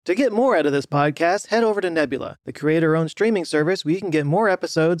To get more out of this podcast, head over to Nebula, the creator-owned streaming service where you can get more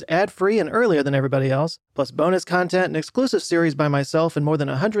episodes ad-free and earlier than everybody else, plus bonus content and exclusive series by myself and more than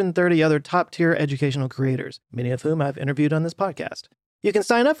 130 other top-tier educational creators, many of whom I've interviewed on this podcast. You can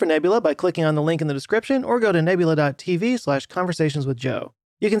sign up for Nebula by clicking on the link in the description or go to nebula.tv/conversationswithjoe.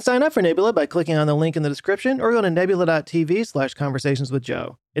 You can sign up for Nebula by clicking on the link in the description or go to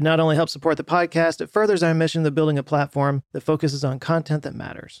nebula.tv/conversationswithjoe. It not only helps support the podcast, it furthers our mission of building a platform that focuses on content that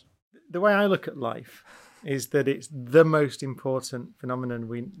matters. The way I look at life is that it's the most important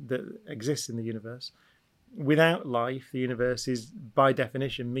phenomenon that exists in the universe. Without life, the universe is by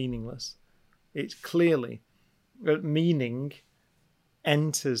definition meaningless. It's clearly meaning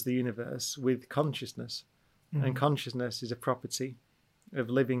enters the universe with consciousness, and consciousness is a property of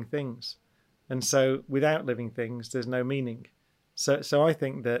living things, and so without living things there's no meaning. So I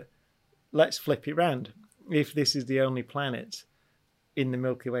think that let's flip it round. If this is the only planet in the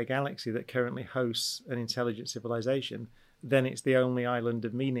Milky Way galaxy that currently hosts an intelligent civilization, then it's the only island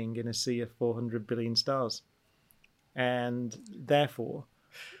of meaning in a sea of 400 billion stars, and therefore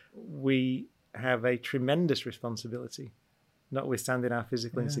we have a tremendous responsibility, notwithstanding our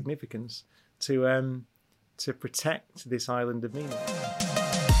physical insignificance, to protect this island of meaning.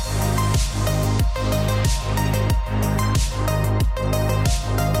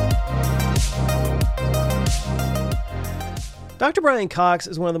 Dr. Brian Cox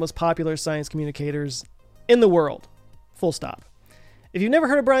is one of the most popular science communicators in the world. Full stop. If you've never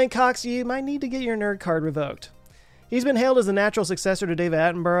heard of Brian Cox, you might need to get your nerd card revoked. He's been hailed as the natural successor to David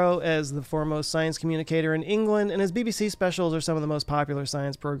Attenborough as the foremost science communicator in England, and his BBC specials are some of the most popular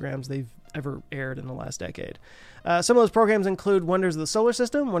science programs they've ever aired in the last decade. Some of those programs include Wonders of the Solar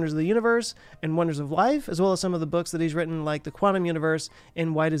System, Wonders of the Universe, and Wonders of Life, as well as some of the books that he's written like The Quantum Universe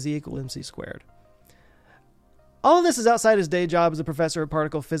and Why Does E equal MC squared. All of this is outside his day job as a professor of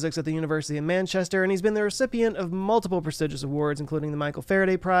particle physics at the University of Manchester, and he's been the recipient of multiple prestigious awards, including the Michael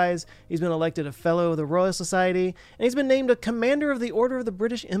Faraday Prize. He's been elected a Fellow of the Royal Society, and he's been named a Commander of the Order of the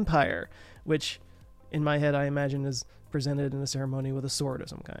British Empire, which, in my head, I imagine is presented in a ceremony with a sword of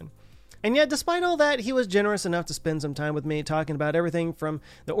some kind. And yet, despite all that, he was generous enough to spend some time with me talking about everything from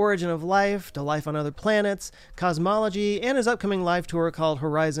the origin of life to life on other planets, cosmology, and his upcoming live tour called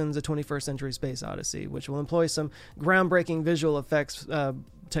Horizons, a 21st Century Space Odyssey, which will employ some groundbreaking visual effects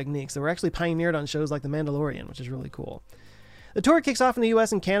techniques that were actually pioneered on shows like The Mandalorian, which is really cool. The tour kicks off in the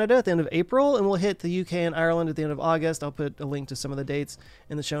US and Canada at the end of April, and will hit the UK and Ireland at the end of August. I'll put a link to some of the dates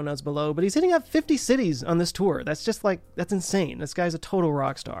in the show notes below. But he's hitting up 50 cities on this tour. That's insane. This guy's a total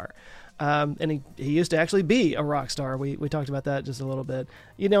rock star. And he used to actually be a rock star. We talked about that just a little bit.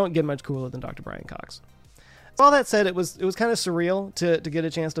 You don't get much cooler than Dr. Brian Cox. All that said, it was kind of surreal to get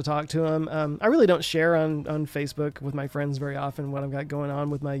a chance to talk to him. I really don't share on Facebook with my friends very often what I've got going on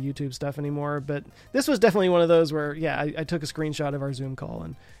with my YouTube stuff anymore, but this was definitely one of those where, I took a screenshot of our Zoom call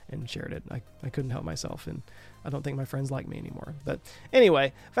and shared it. I couldn't help myself, and I don't think my friends like me anymore. But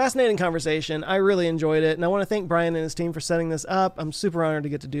anyway, fascinating conversation. I really enjoyed it, and I want to thank Brian and his team for setting this up. I'm super honored to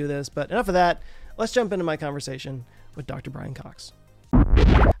get to do this, but enough of that. Let's jump into my conversation with Dr. Brian Cox.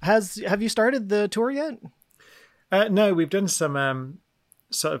 Have you started the tour yet? No, we've done some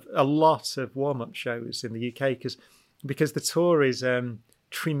sort of a lot of warm-up shows in the UK because the tour is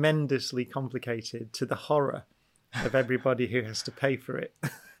tremendously complicated, to the horror of everybody who has to pay for it.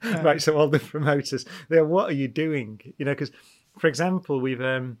 Right, so all the promoters, they're, what are you doing? Because, for example, we've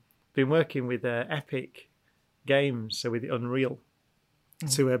been working with Epic Games, so with Unreal,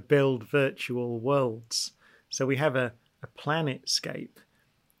 to build virtual worlds. So we have a planetscape,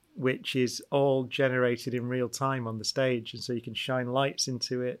 which is all generated in real time on the stage, and so you can shine lights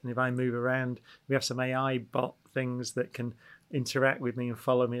into it, and if I move around, we have some AI bot things that can interact with me and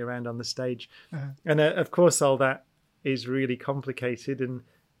follow me around on the stage. And of course all that is really complicated and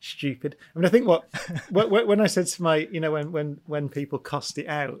stupid. I mean, I think when I said to my, when people cost it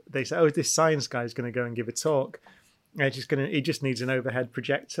out, they say, this science guy is going to go and give a talk, he just needs an overhead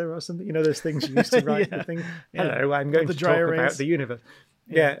projector or something, those things you used to write. The thing, hello, I'm going to talk about the universe.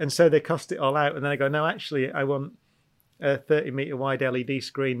 Yeah, and so they cost it all out, and then I go, no, actually, I want 30-meter wide LED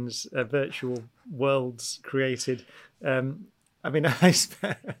screens, virtual worlds created. I mean,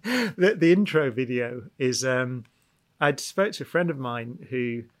 the intro video is, I spoke to a friend of mine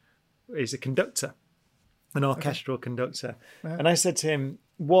who is a conductor, an orchestral conductor, and I said to him,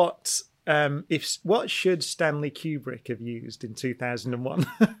 what should Stanley Kubrick have used in 2001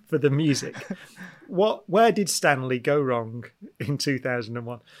 for the music? Where did Stanley go wrong in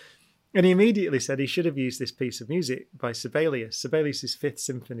 2001? And he immediately said he should have used this piece of music by Sibelius. Sibelius' Fifth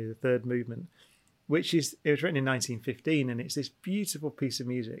Symphony, the third movement. it was written in 1915, and it's this beautiful piece of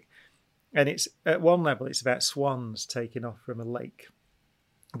music. And it's at one level, it's about swans taking off from a lake,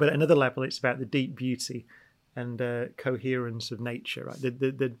 but at another level, it's about the deep beauty and coherence of nature, right?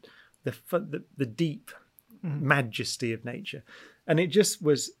 The deep majesty of nature. And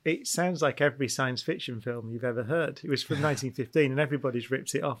it sounds like every science fiction film you've ever heard. It was from 1915, and everybody's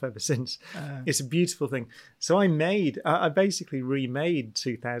ripped it off ever since. It's a beautiful thing. So I basically remade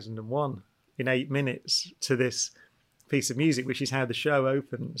 2001 in 8 minutes to this piece of music, which is how the show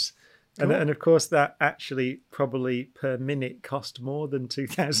opens. Cool. And of course, that actually probably per minute cost more than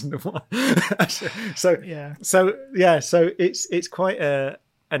 2001. So it's quite an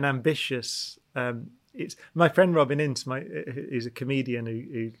ambitious. It's my friend Robin Ince, who's a comedian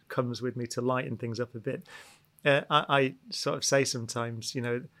who comes with me to lighten things up a bit. I sort of say sometimes,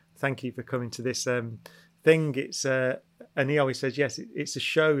 thank you for coming to this thing. It's and he always says, yes, it's a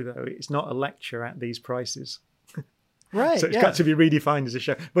show though. It's not a lecture at these prices. Right. So it's got to be redefined as a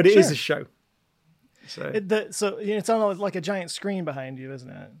show, but it is a show. So it's on like a giant screen behind you, isn't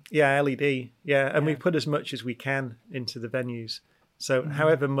it? Yeah, LED. Yeah, and we put as much as we can into the venues. So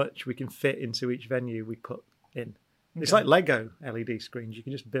however much we can fit into each venue, we put in. Okay. It's like Lego LED screens. You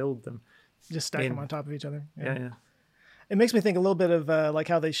can just build them. Just stack them on top of each other. Yeah. It makes me think a little bit of like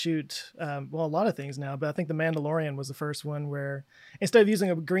how they shoot, a lot of things now, but I think The Mandalorian was the first one where instead of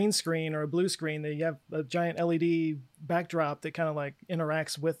using a green screen or a blue screen, you have a giant LED backdrop that kind of like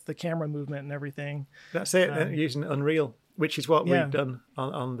interacts with the camera movement and everything. That's it, using Unreal, which is what we've done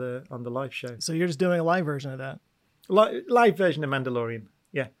on the live show. So you're just doing a live version of that. Live version of Mandalorian.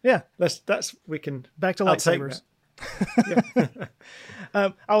 Yeah. We can back to lightsabers.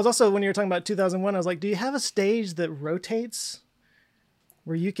 I was also, when you were talking about 2001, I was like, do you have a stage that rotates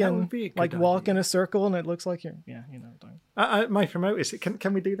where you can like walk in a circle and it looks like you're my promoter is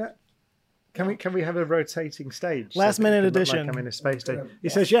can we do that? Can we have a rotating stage? Last minute edition. Like I'm in a space station. He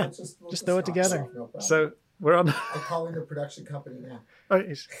says, yeah. Just throw it together. So we're on. I'm calling the production company now. Oh,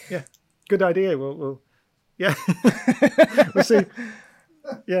 yeah. Good idea. We'll yeah. We'll see.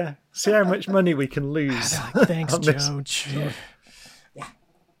 Yeah, see how much money we can lose. Thanks, Joe. Yeah.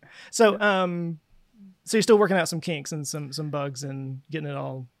 So, so you're still working out some kinks and some bugs and getting it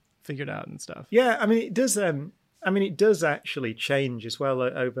all figured out and stuff. Yeah, I mean it does. It does actually change as well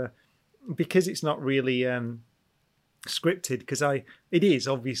over because it's not really scripted. Because it is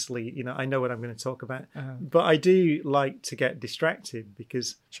obviously I know what I'm going to talk about, but I do like to get distracted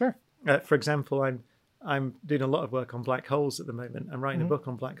because sure. For example, I'm doing a lot of work on black holes at the moment. I'm writing a book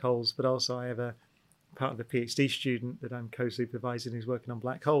on black holes, but also I have a part of the PhD student that I'm co-supervising who's working on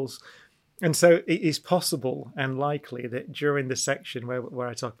black holes. And so it is possible and likely that during the section where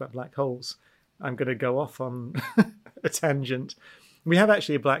I talk about black holes, I'm going to go off on a tangent. We have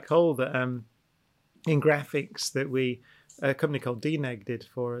actually a black hole that in graphics that a company called DNEG did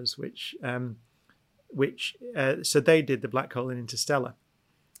for us, so they did the black hole in Interstellar.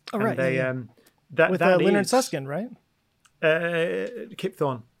 Oh, right. And they, with Leonard Susskind, right? Kip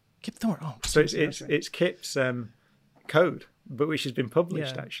Thorne. Kip Thorne. Oh, so it's Kip's code, but which has been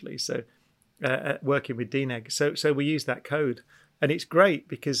published actually. So working with DNEG, so we use that code, and it's great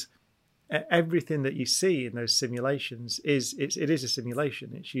because everything that you see in those simulations it is a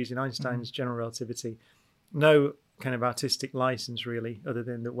simulation. It's using Einstein's general relativity, no kind of artistic license really, other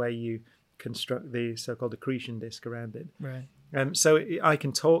than the way you construct the so-called accretion disk around it. Right. So I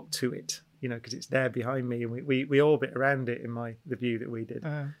can talk to it. Because it's there behind me, and we orbit around it in the view that we did.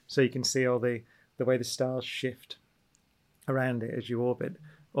 So you can see all the way the stars shift around it as you orbit,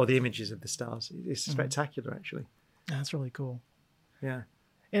 or the images of the stars. It's spectacular, actually. That's really cool. Yeah.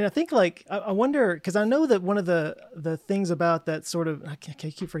 And I think, like, I wonder, because I know that one of the things about that sort of, I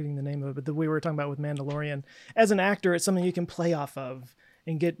keep forgetting the name of it, but the way we were talking about with Mandalorian, as an actor, it's something you can play off of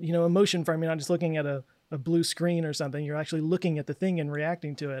and get, emotion from. You're not just looking at a blue screen or something. You're actually looking at the thing and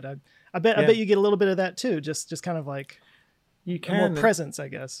reacting to it. I bet you get a little bit of that too. Just kind of like you can more presence, I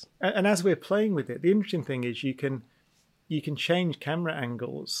guess. And as we're playing with it, the interesting thing is you can change camera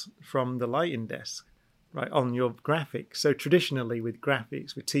angles from the lighting desk, right, on your graphics. So traditionally with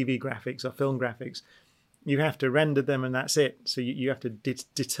graphics, with TV graphics or film graphics, you have to render them and that's it. So you have to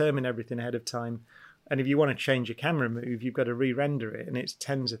determine everything ahead of time. And if you want to change a camera move, you've got to re-render it, and it's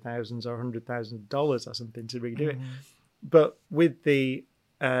tens of thousands or $100,000 or something to redo it. But with the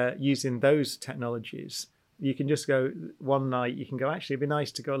using those technologies, you can just go one night. You can go, actually, it'd be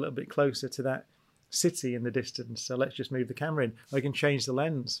nice to go a little bit closer to that city in the distance. So let's just move the camera in. Or you can change the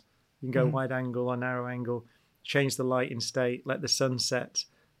lens. You can go wide angle or narrow angle, change the lighting state, let the sun set.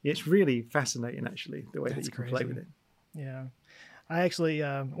 It's really fascinating, actually, the way that you can play with it. Yeah. I actually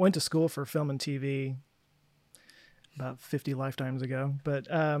went to school for film and TV about 50 lifetimes ago, but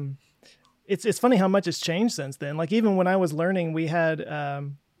it's funny how much it's changed since then. Like even when I was learning, we had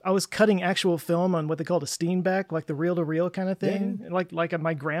I was cutting actual film on what they called a Steenbeck, like the reel-to-reel kind of thing, like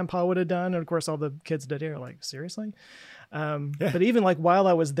my grandpa would have done. And of course, all the kids did here, like, seriously? But even like while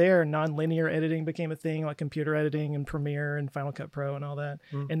I was there, non-linear editing became a thing, like computer editing and Premiere and Final Cut Pro and all that.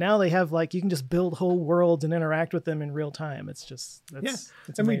 And now they have like, you can just build whole worlds and interact with them in real time. It's just, it's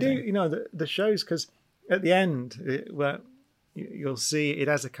and amazing. we do, the shows, because at the end, you'll see it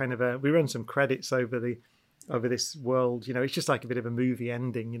has a kind of we run some credits over this world, it's just like a bit of a movie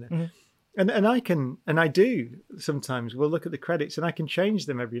ending, and I do sometimes. We'll look at the credits and I can change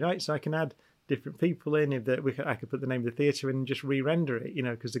them every night, so I can add different people in. I could put the name of the theatre in and just re-render it,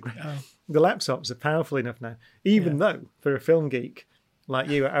 because the laptops are powerful enough now, even though for a film geek like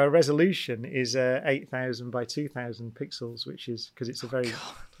you, our resolution is 8,000 by 2,000 pixels, which is because it's a very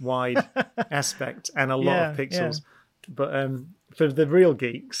wide aspect and a lot of pixels. But for the real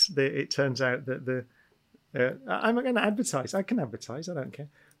geeks, it turns out that I'm going to advertise. I can advertise. I don't care.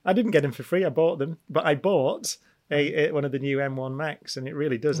 I didn't get them for free. I bought them, but I bought one of the new M1 Max, and it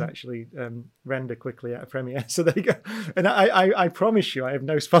really does actually render quickly out of Premiere. So there you go. And I promise you, I have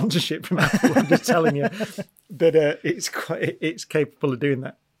no sponsorship from Apple. I'm just telling you that it's capable of doing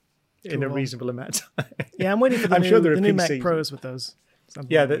that in a reasonable amount of time. Yeah, I'm waiting for the new Mac Pros with those. That's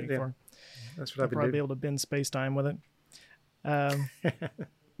what I've been probably doing. Be able to bend space time with it.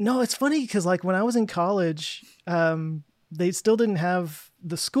 No, it's funny because like when I was in college, they still didn't have,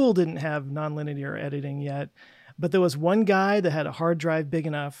 the school didn't have nonlinear editing yet, but there was one guy that had a hard drive big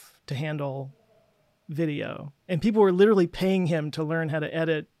enough to handle video, and people were literally paying him to learn how to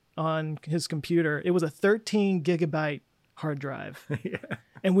edit on his computer. It was a 13 gigabyte hard drive.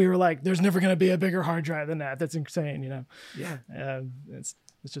 And we were like, there's never going to be a bigger hard drive than that. That's insane,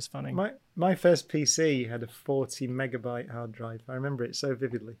 It's just funny. My first PC had a 40 megabyte hard drive. I remember it so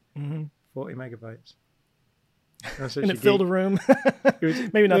vividly. 40 megabytes. And it filled a room. It was,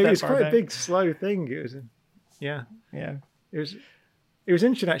 maybe not that far. It was quite a big, slow thing. It was, It was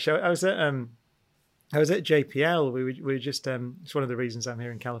interesting actually. I was at JPL. We were just. It's one of the reasons I'm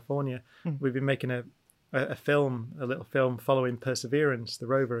here in California. We've been making a little film following Perseverance, the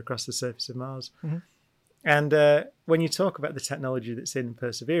rover across the surface of Mars. And when you talk about the technology that's in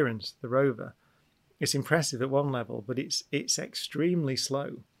Perseverance, the rover, it's impressive at one level, but it's extremely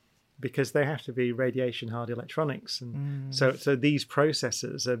slow because they have to be radiation hard electronics, and so these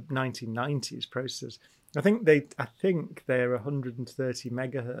processors are 1990s processors. I think they're 130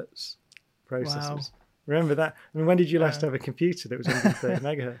 megahertz processors. Wow. Remember that? I mean, when did you last have a computer that was 130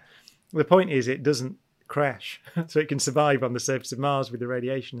 megahertz? The point is, it doesn't crash, so it can survive on the surface of Mars with the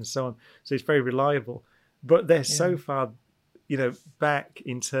radiation and so on. So it's very reliable. But they're so far, back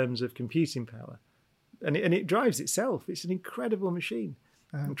in terms of computing power, and it drives itself. It's an incredible machine.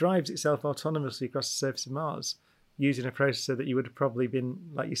 It drives itself autonomously across the surface of Mars using a processor that you would have probably been,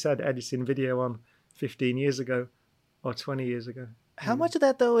 like you said, editing video on 15 years ago or 20 years ago. How much of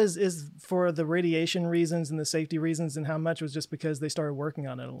that though is for the radiation reasons and the safety reasons, and how much was just because they started working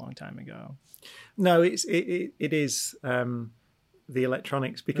on it a long time ago? No, it is the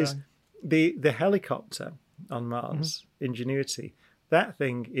electronics, because the helicopter on Mars, Ingenuity, that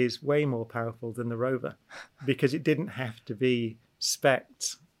thing is way more powerful than the rover because it didn't have to be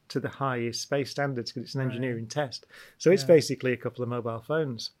spec'd to the highest space standards because it's an engineering test. So it's basically a couple of mobile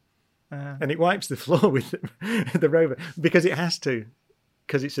phones. And it wipes the floor with the rover because it has to,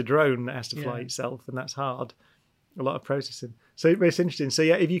 because it's a drone that has to fly itself, and that's hard. A lot of processing. So it's interesting. So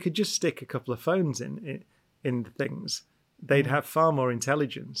if you could just stick a couple of phones in things, they'd have far more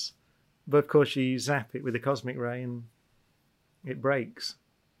intelligence. But of course, you zap it with a cosmic ray and it breaks.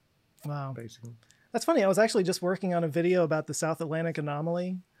 Wow. Basically. That's funny. I was actually just working on a video about the South Atlantic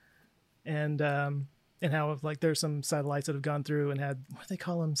anomaly, and how like there's some satellites that have gone through and had, what do they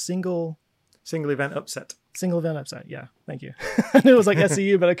call them? Single event upset. Single event upset. Yeah. Thank you. I knew it was like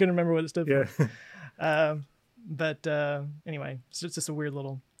SEU, but I couldn't remember what it stood for. But anyway, it's just a weird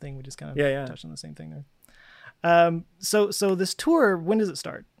little thing. We just kind of touched on the same thing there. So this tour, when does it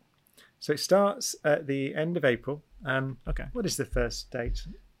start? So it starts at the end of April. Okay. What is the first date?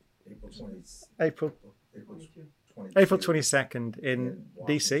 April 22nd in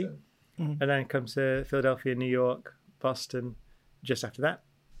DC. And then it comes to Philadelphia, New York, Boston just after that.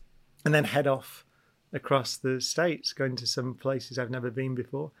 And then head off across the States, going to some places I've never been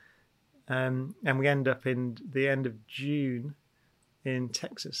before. And we end up in the end of June in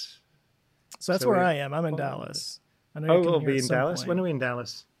Texas. So that's where I am. I'm in Dallas. I know we'll be in Dallas. When are we in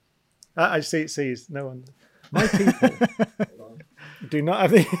Dallas? I see. No one. My people. do not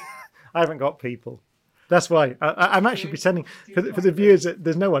have the. I haven't got people. That's why I'm actually pretending for the viewers that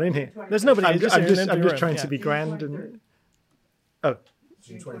there's no one in here. There's nobody. I'm just in an empty just room. trying Yeah. to be grand and.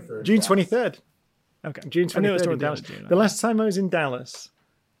 June 23rd. June 23rd. Okay. June I knew it was 23rd in toward the end Dallas. of June. The last time I was in Dallas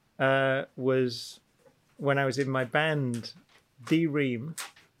was when I was in my band, D-Ream,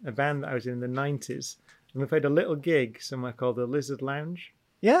 a band that I was in the 90s. And we played a little gig somewhere called the Lizard Lounge.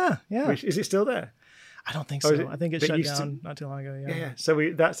 Yeah, yeah. Which, is it still there? I don't think Oh, is so. it- I think it but shut used to- down not too long ago. Yeah. Yeah.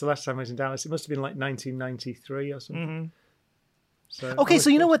 So that's the last time I was in Dallas. It must have been like 1993 or something. Mm-hmm. So Okay,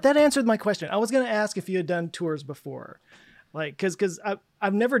 so you know what? That answered my question. I was going to ask if you had done tours before, like because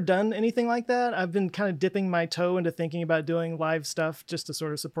I've never done anything like that. I've been kind of dipping my toe into thinking about doing live stuff just to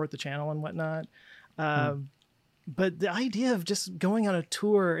sort of support the channel and whatnot. But the idea of just going on a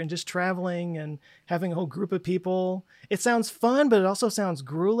tour and just traveling and having a whole group of people, it sounds fun, but it also sounds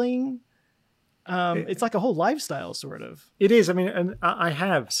grueling. It's like a whole lifestyle, sort of. It is. I mean, and I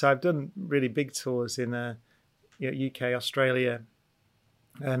have. So I've done really big tours in UK, Australia,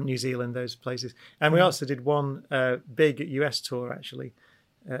 New Zealand, those places. And we also did one big US tour, actually,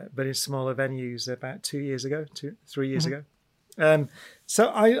 but in smaller venues about 3 years ago. So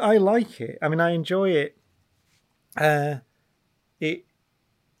I like it. I mean, I enjoy it. I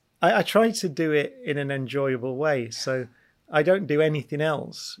try to do it in an enjoyable way. So I don't do anything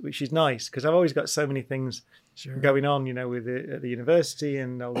else, which is nice because I've always got so many things going on, with at the university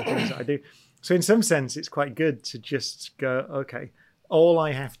and all the things that I do. So in some sense, it's quite good to just go, okay, all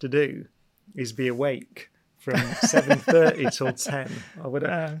I have to do is be awake from 7:30 till 10 or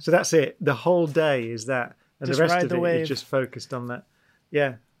whatever. So that's it. The whole day is that, and the Just rest ride of the it wave. is just focused on that.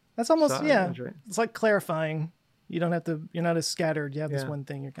 Yeah. That's almost, So I yeah. enjoy it. It's like clarifying. You don't have to, you're not as scattered. You have this Yeah. one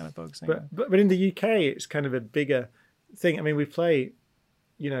thing you're kind of focusing on. But in the UK, it's kind of a bigger thing. I mean, we play,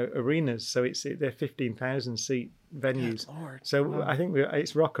 arenas, so they're 15,000 seat venues. Good Lord. So Wow. I think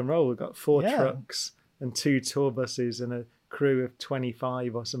it's rock and roll. We've got 4 Yeah. trucks and 2 tour buses and a crew of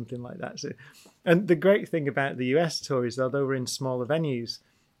 25 or something like that. So, and the great thing about the US tour is, although we're in smaller venues,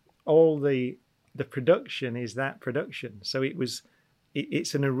 all the production is that production. So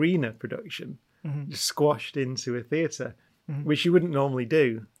it's an arena production just squashed into a theatre, which you wouldn't normally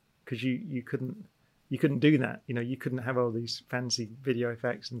do because you couldn't do that. You couldn't have all these fancy video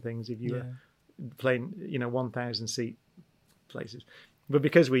effects and things if you were playing 1,000 seat places. But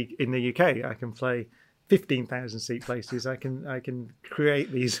because in the UK I can play 15,000 seat places, I can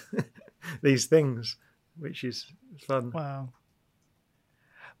create these these things, which is fun. Wow.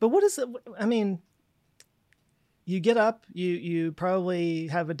 But what is it? I mean, you get up, you probably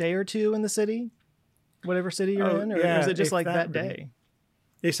have a day or two in the city, whatever city you're in, or is it just if like that really. day?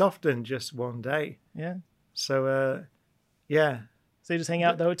 It's often just one day. Yeah. So yeah. So you just hang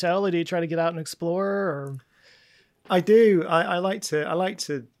out at the hotel, or do you try to get out and explore? Or I do. I like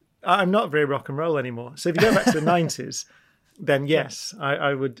to. I'm not very rock and roll anymore. So if you go back to the 90s, then yes,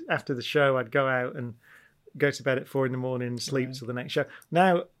 I would. After the show, I'd go out and go to bed at 4 a.m, sleep till the next show.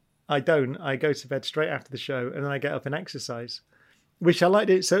 Now I don't. I go to bed straight after the show, and then I get up and exercise, which I like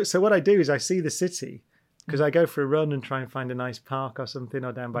to. So what I do is I see the city because I go for a run and try and find a nice park or something,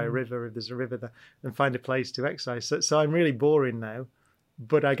 or down by a river if there's a river there, and find a place to exercise. So I'm really boring now,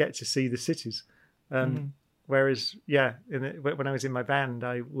 but I get to see the cities. Whereas, when I was in my band,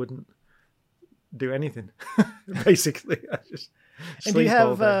 I wouldn't do anything. Basically, I just and do you sleep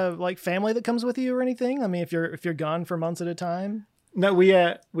all have day. like family that comes with you or anything? I mean, if you're gone for months at a time. No, we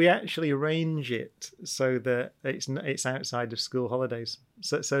actually arrange it so that it's outside of school holidays.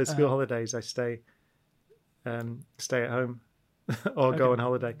 So school holidays, I stay at home or go on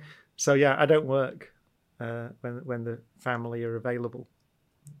holiday. So yeah, I don't work when the family are available.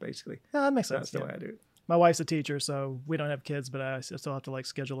 Basically, Yeah, that makes sense. that's the way I do it. My wife's a teacher, so we don't have kids, but I still have to like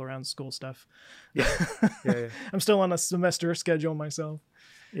schedule around school stuff. Yeah. I'm still on a semester schedule myself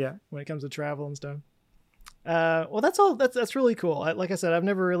Yeah. when it comes to travel and stuff. Well, that's really cool. Like I said, I've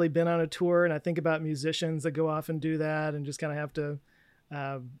never really been on a tour, and I think about musicians that go off and do that and just kind of have to,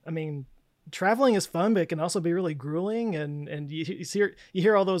 I mean, traveling is fun, but it can also be really grueling. And you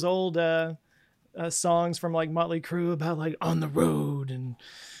hear all those old, songs from like Motley Crue about like on the road and,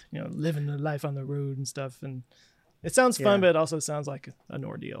 living the life on the road and stuff. And it sounds fun, Yeah. but it also sounds like an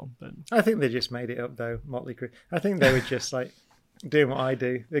ordeal, but I think they just made it up though, Motley Crue. I think they were just like doing what I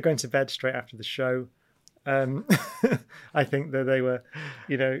do. They're going to bed straight after the show. I think that they were,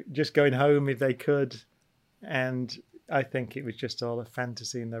 just going home if they could. And I think it was just all a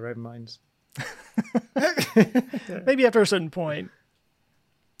fantasy in their own minds. maybe after a certain point,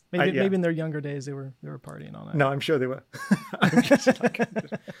 maybe Yeah. in their younger days, they were partying all night. No, I'm sure they were. I'm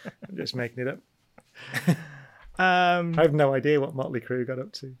just making it up. I have no idea what Motley Crue got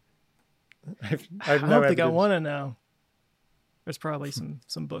up to. I have I no don't think I evidence. want to know. There's probably some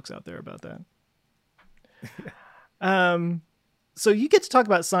books out there about that. So you get to talk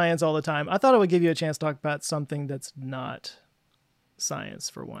about science all the time. I thought I would give you a chance to talk about something that's not science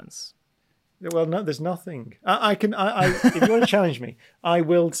for once. Well, no, there's nothing. If you want to challenge me, I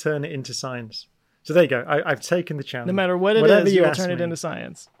will turn it into science. So there you go. I've taken the challenge. No matter what it Whatever is, you will ask turn it me, into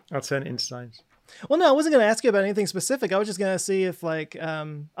science. I'll turn it into science. Well, no, I wasn't going to ask you about anything specific. I was just going to see if, like,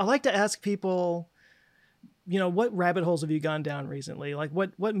 I like to ask people, what rabbit holes have you gone down recently? Like,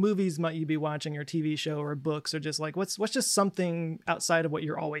 what movies might you be watching, or TV show, or books, or just like what's just something outside of what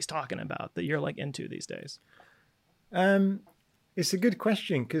you're always talking about that you're like into these days? It's a good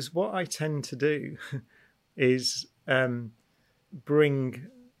question, because what I tend to do is bring.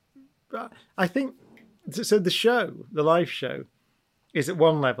 I think so. The live show, is at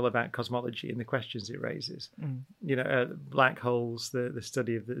one level about cosmology and the questions it raises. Black holes, the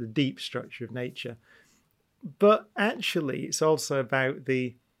study of the deep structure of nature. But actually, it's also about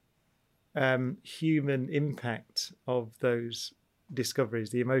the human impact of those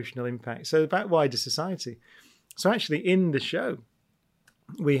discoveries, the emotional impact. So about wider society. So actually, in the show,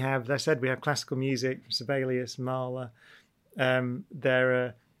 we have, as I said, we have classical music, Sibelius, Mahler. There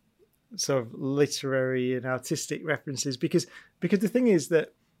are sort of literary and artistic references because the thing is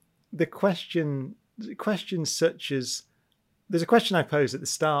that the questions such as, there's a question I posed at the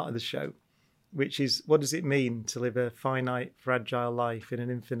start of the show, which is, what does it mean to live a finite, fragile life in an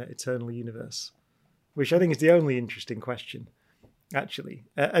infinite, eternal universe? Which I think is the only interesting question, actually.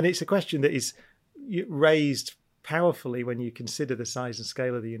 And it's a question that is raised powerfully when you consider the size and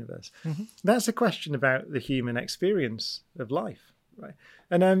scale of the universe. Mm-hmm. That's a question about the human experience of life, right?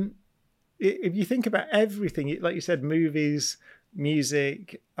 And if you think about everything, like you said, movies,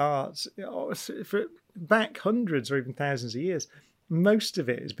 music, arts, for back hundreds or even thousands of years, most of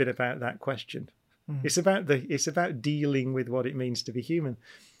it has been about that question. Mm. It's about dealing with what it means to be human.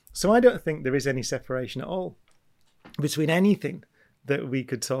 So I don't think there is any separation at all between anything that we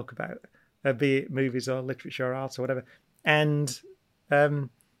could talk about, be it movies or literature or art or whatever, and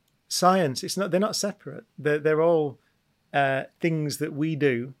science. They're not separate. They're all things that we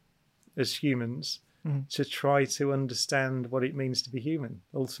do as humans to try to understand what it means to be human,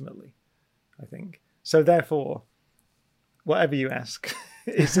 ultimately, I think. So therefore, whatever you ask,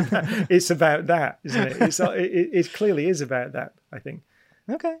 it's about that, isn't it? It clearly is about that, I think.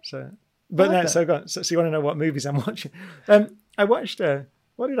 Okay. So you want to know what movies I'm watching? I watched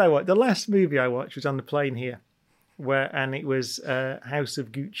what did I watch? The last movie I watched was on the plane here, and it was House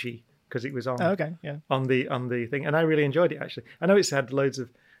of Gucci, because it was on. Oh, okay, yeah. On the thing, and I really enjoyed it, actually. I know it's had loads of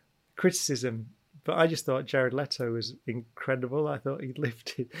criticism, but I just thought Jared Leto was incredible. I thought he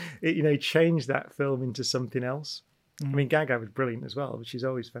lifted it, changed that film into something else. I mean, Gaga was brilliant as well, but she's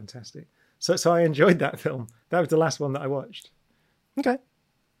always fantastic. So I enjoyed that film. That was the last one that I watched. Okay.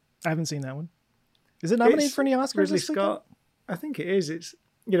 I haven't seen that one. Is it nominated for any Oscars? Ridley Scott. I think it is. It's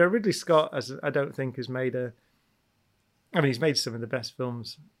Ridley Scott, I don't think has made he's made some of the best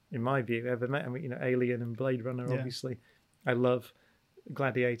films in my view ever made. I mean, Alien and Blade Runner, obviously. I love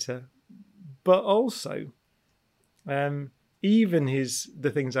Gladiator, but also even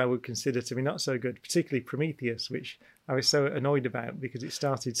the things I would consider to be not so good, particularly Prometheus, which I was so annoyed about because it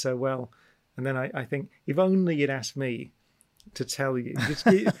started so well, and then I think if only you'd asked me to tell you,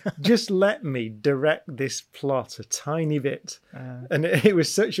 just let me direct this plot a tiny bit, and it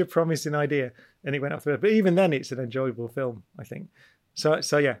was such a promising idea, and it went off the road. But even then, it's an enjoyable film, I think. So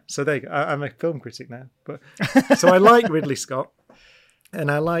yeah. So there you go. I'm a film critic now, but so I like Ridley Scott, and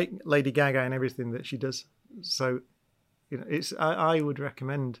I like Lady Gaga and everything that she does. So I would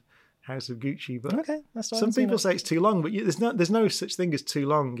recommend House of Gucci, but okay, some people say it's too long. But there's no such thing as too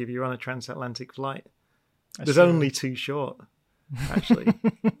long if you're on a transatlantic flight. There's only too short, actually.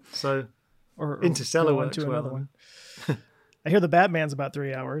 So, or Interstellar works to another one. I hear the Batman's about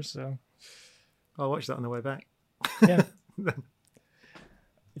 3 hours, so I'll watch that on the way back. Yeah.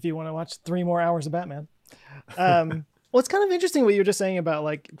 If you want to watch 3 more hours of Batman. Well, it's kind of interesting what you were just saying about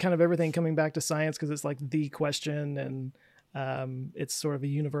like kind of everything coming back to science, because it's like the question, and it's sort of a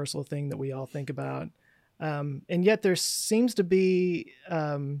universal thing that we all think about. And yet there seems to be,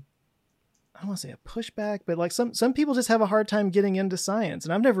 I don't want to say a pushback, but like some people just have a hard time getting into science.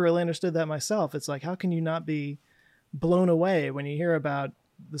 And I've never really understood that myself. It's like, how can you not be blown away when you hear about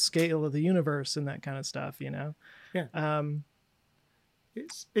the scale of the universe and that kind of stuff, Yeah.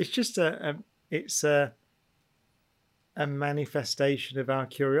 It's just a manifestation of our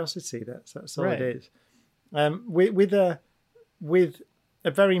curiosity. That's all right. it is. With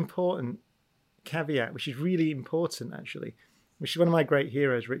a very important caveat, which is really important, actually, which is one of my great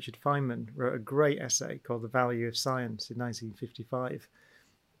heroes, Richard Feynman, wrote a great essay called The Value of Science in 1955,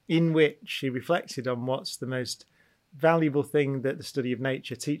 in which he reflected on what's the most valuable thing that the study of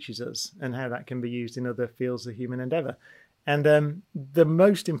nature teaches us and how that can be used in other fields of human endeavour. And the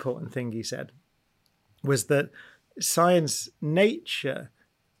most important thing, he said, was that nature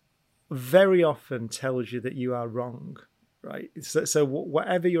very often tells you that you are wrong, right? So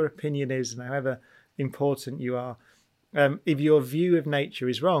whatever your opinion is and however important you are, if your view of nature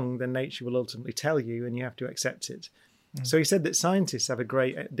is wrong, then nature will ultimately tell you and you have to accept it. So he said that scientists have a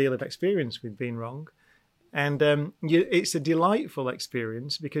great deal of experience with being wrong. And it's a delightful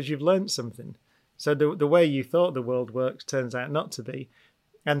experience because you've learned something. So the way you thought the world works turns out not to be.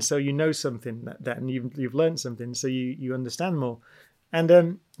 And so you know something then, you've learned something, so you understand more.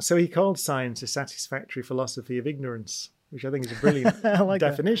 And so he called science a satisfactory philosophy of ignorance, which I think is a brilliant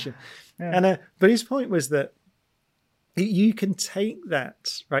definition. Yeah. But his point was that you can take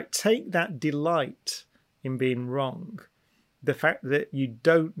that delight in being wrong, the fact that you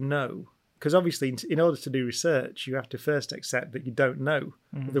don't know, because obviously in order to do research, you have to first accept that you don't know,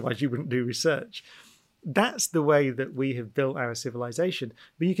 otherwise you wouldn't do research. That's the way that we have built our civilization.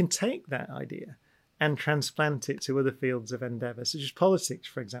 But you can take that idea and transplant it to other fields of endeavour, such as politics,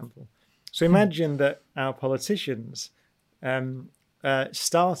 for example. So imagine that our politicians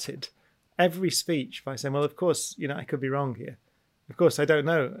started every speech by saying, well, of course, I could be wrong here. Of course, I don't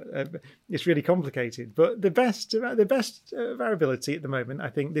know. It's really complicated. But the best of our ability at the moment, I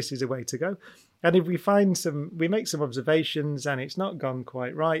think this is a way to go. And if we make some observations and it's not gone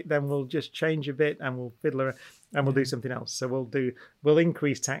quite right, then we'll just change a bit and we'll fiddle around and we'll do something else. So we'll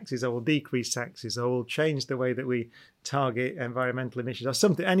increase taxes or we'll decrease taxes or we'll change the way that we target environmental emissions or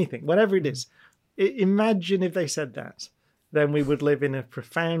something, anything, whatever it is. Imagine if they said that, then we would live in a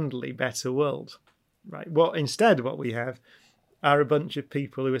profoundly better world, right? Instead, what we have are a bunch of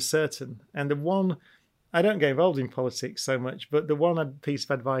people who are certain. And I don't get involved in politics so much, but the one piece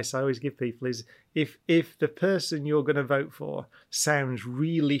of advice I always give people is if the person you're going to vote for sounds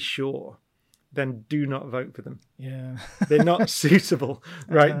really sure, then do not vote for them. Yeah. They're not suitable,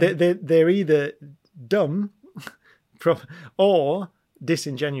 right? They're either dumb or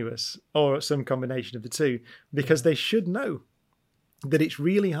disingenuous or some combination of the two, because they should know that it's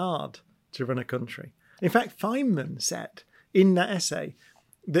really hard to run a country. In fact, Feynman said in that essay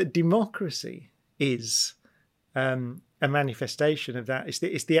that democracy is a manifestation of that.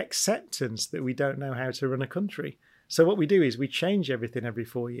 It's the acceptance that we don't know how to run a country. So what we do is we change everything every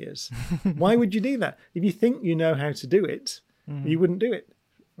 4 years. Why would you do that? If you think you know how to do it, you wouldn't do it,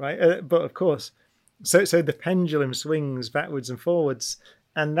 right? But of course, so the pendulum swings backwards and forwards.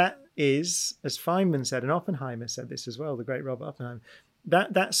 And that is, as Feynman said, and Oppenheimer said this as well, the great Robert Oppenheimer,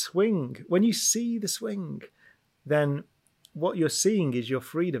 that swing, when you see the swing, then what you're seeing is your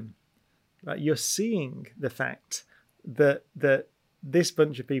freedom. Right? You're seeing the fact that this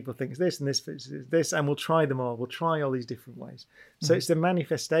bunch of people thinks this and this, and we'll try them all. We'll try all these different ways. So it's the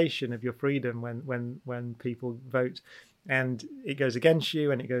manifestation of your freedom when people vote, and it goes against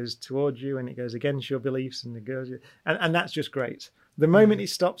you, and it goes towards you, and it goes against your beliefs, and it goes, and that's just great. The moment it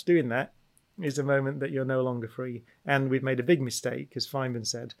stops doing that is the moment that you're no longer free. And we've made a big mistake, as Feynman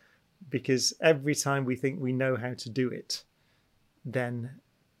said, because every time we think we know how to do it, then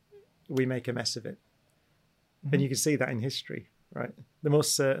we make a mess of it. And you can see that in history, right? The more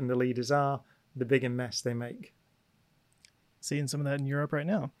certain the leaders are, the bigger mess they make. Seeing some of that in Europe right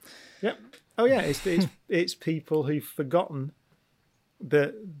now. Yep. Oh yeah, it's people who've forgotten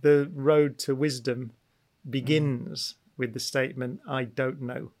that the road to wisdom begins with the statement, "I don't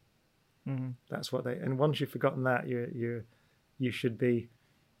know." That's what and once you've forgotten that, you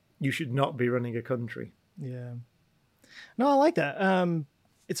should not be running a country. Yeah. No, I like that.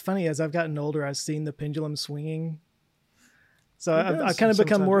 It's funny, as I've gotten older, I've seen the pendulum swinging. So I've kind of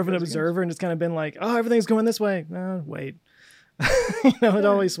become more of an observer, and it's kind of been like, oh, everything's going this way. No, wait. It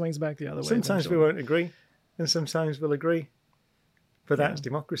always swings back the other way. Sometimes we won't agree, and sometimes we'll agree. But that's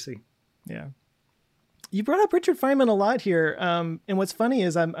democracy. Yeah. You brought up Richard Feynman a lot here. And what's funny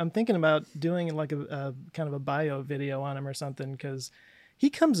is I'm thinking about doing like a kind of a bio video on him or something, because he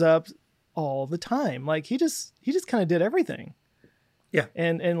comes up all the time. Like he just kind of did everything. Yeah.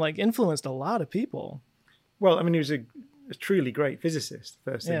 And like influenced a lot of people. Well, I mean, he was a truly great physicist,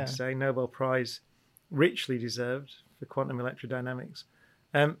 first thing to say. Nobel Prize, richly deserved for quantum electrodynamics.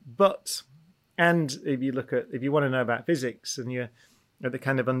 And if you want to know about physics and you're at the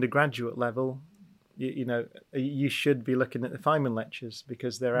kind of undergraduate level, you should be looking at the Feynman lectures,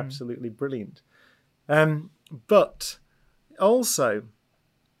 because they're absolutely brilliant. But also,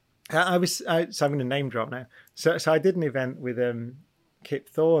 So I'm going to name drop now. So I did an event with Kip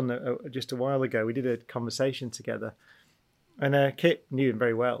Thorne just a while ago. We did a conversation together, and Kip knew him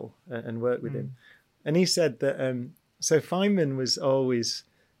very well and worked with him. And he said that so Feynman was always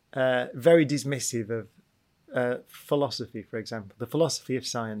very dismissive of philosophy, for example, the philosophy of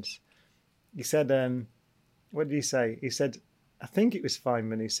science. He said, what did he say? He said, I think it was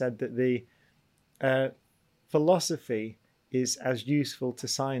Feynman who said that the philosophy is as useful to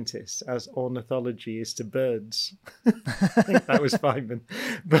scientists as ornithology is to birds. I think that was Feynman.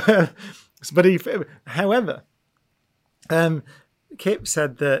 However, Kip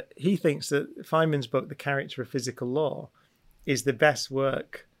said that he thinks that Feynman's book, The Character of Physical Law, is the best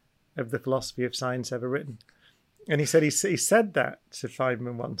work of the philosophy of science ever written. And he said he said that to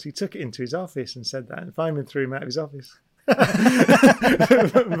Feynman once. He took it into his office and said that, and Feynman threw him out of his office. but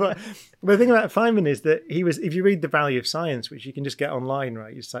the thing about Feynman is that if you read The Value of Science, which you can just get online,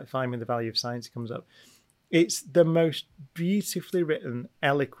 right? You just like Feynman, The Value of Science, it comes up. It's the most beautifully written,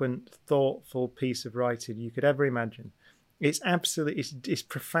 eloquent, thoughtful piece of writing you could ever imagine. It's absolutely, it's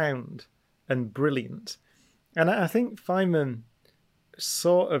profound and brilliant. And I think Feynman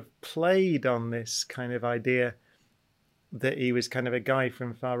sort of played on this kind of idea that he was kind of a guy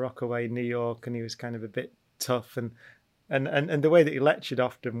from Far Rockaway, New York, and he was kind of a bit tough, and the way that he lectured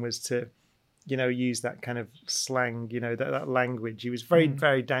often was to, use that kind of slang, that language. He was very,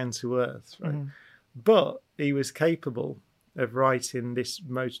 very down to earth, right? But he was capable of writing this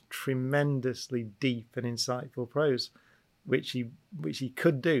most tremendously deep and insightful prose, which he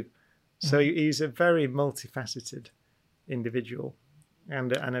could do. So he's a very multifaceted individual,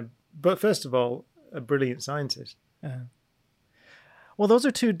 but first of all, a brilliant scientist. Well, those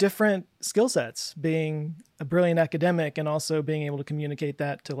are two different skill sets, being a brilliant academic and also being able to communicate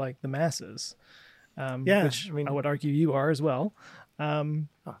that to like the masses. Which I would argue you are as well. Thank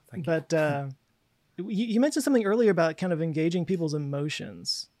you. But you mentioned something earlier about kind of engaging people's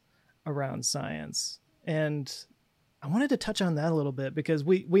emotions around science. And I wanted to touch on that a little bit because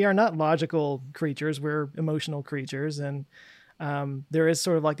we are not logical creatures. We're emotional creatures. And there is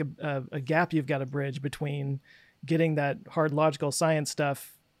sort of like a gap you've got to bridge between getting that hard logical science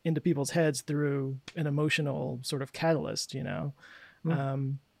stuff into people's heads through an emotional sort of catalyst, I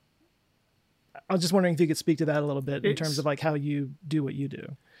was just wondering if you could speak to that a little bit in terms of like how you do what you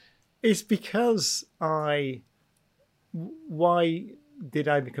do. It's because why did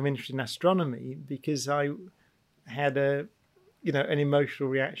I become interested in astronomy? Because I had an emotional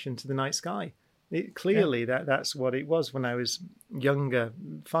reaction to the night sky. That's what it was when I was younger,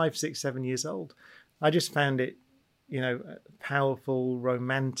 5, 6, 7 years old. I just found it, a powerful,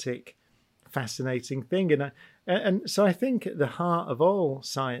 romantic, fascinating thing. And so I think at the heart of all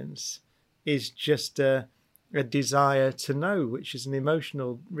science is just a desire to know, which is an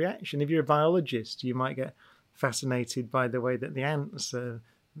emotional reaction. If you're a biologist, you might get fascinated by the way that the ants are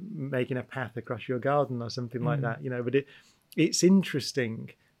making a path across your garden or something like that, but it's interesting,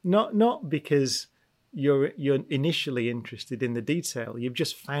 not because you're initially interested in the detail. You've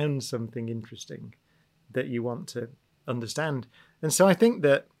just found something interesting that you want to understand. And so I think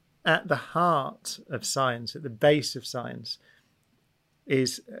that at the heart of science, at the base of science,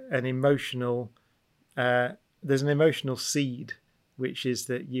 is an emotional, there's an emotional seed, which is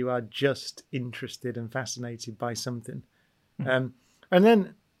that you are just interested and fascinated by something. And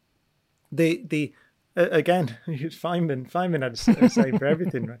then again, Feynman had a say for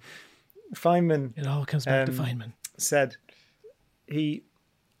everything, right? Feynman. It all comes back to Feynman. Said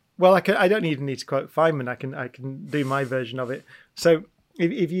I don't even need to quote Feynman. I can do my version of it. So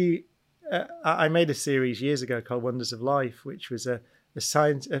if you, I made a series years ago called Wonders of Life, which was a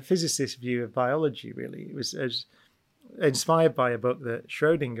physicist's view of biology. Really, it was inspired by a book that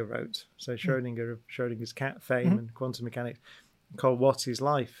Schrödinger wrote. So Schrödinger's cat fame and quantum mechanics, called What is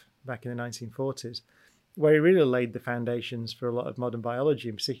Life, back in the 1940s, where he really laid the foundations for a lot of modern biology,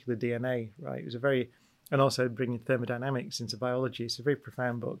 in particular DNA. Right, it was and also bringing thermodynamics into biology. It's a very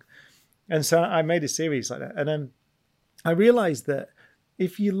profound book. And so I made a series like that. And I realized that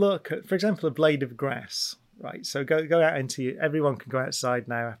if you look at, for example, a blade of grass, right? So go out everyone can go outside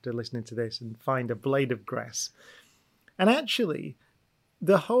now after listening to this and find a blade of grass. And actually,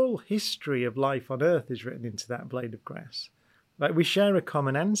 the whole history of life on Earth is written into that blade of grass. Like, we share a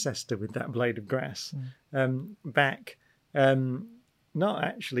common ancestor with that blade of grass back, not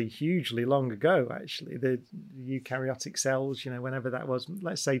actually hugely long ago, actually. The eukaryotic cells, whenever that was,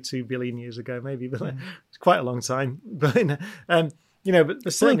 let's say 2 billion years ago, maybe, but it's quite a long time. But, but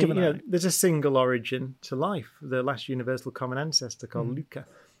certainly, there's a single origin to life, the last universal common ancestor called Luca,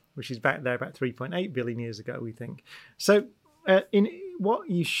 which is back there about 3.8 billion years ago, we think. So what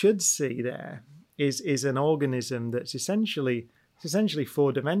you should see there is an organism that's essentially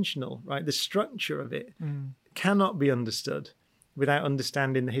four-dimensional, right? The structure of it cannot be understood without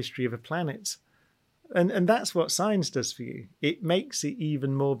understanding the history of a planet. And that's what science does for you. It makes it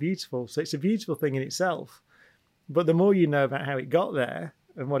even more beautiful. So it's a beautiful thing in itself. But the more you know about how it got there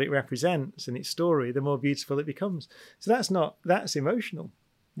and what it represents and its story, the more beautiful it becomes. So that's emotional.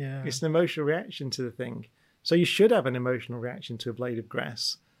 Yeah. It's an emotional reaction to the thing. So you should have an emotional reaction to a blade of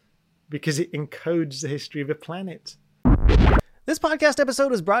grass because it encodes the history of a planet. This podcast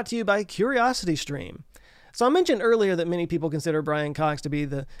episode is brought to you by CuriosityStream. So I mentioned earlier that many people consider Brian Cox to be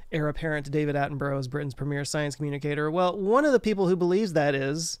the heir apparent to David Attenborough as Britain's premier science communicator. Well, one of the people who believes that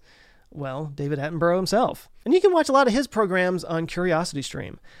is, well, David Attenborough himself. And you can watch a lot of his programs on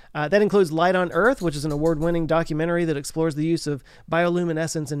CuriosityStream. That includes Light on Earth, which is an award-winning documentary that explores the use of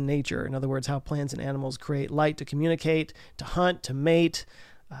bioluminescence in nature. In other words, how plants and animals create light to communicate, to hunt, to mate.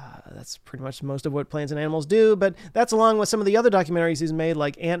 That's pretty much most of what plants and animals do, but that's along with some of the other documentaries he's made,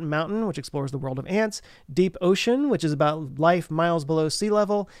 like Ant Mountain, which explores the world of ants, Deep Ocean, which is about life miles below sea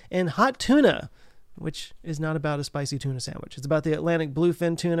level, and Hot Tuna, which is not about a spicy tuna sandwich. It's about the Atlantic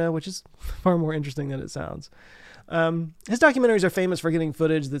bluefin tuna, which is far more interesting than it sounds. His documentaries are famous for getting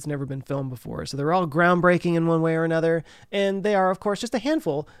footage that's never been filmed before, so they're all groundbreaking in one way or another, and they are, of course, just a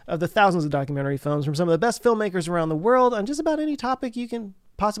handful of the thousands of documentary films from some of the best filmmakers around the world on just about any topic you can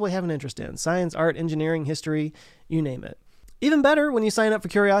possibly have an interest in. Science, art, engineering, history, you name it. Even better, when you sign up for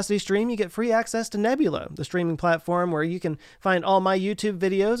CuriosityStream, you get free access to Nebula, the streaming platform where you can find all my YouTube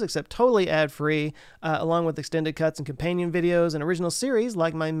videos, except totally ad-free, along with extended cuts and companion videos and original series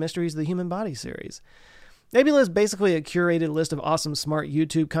like my Mysteries of the Human Body series. Nebula is basically a curated list of awesome, smart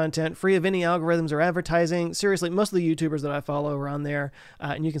YouTube content, free of any algorithms or advertising. Seriously, most of the YouTubers that I follow are on there,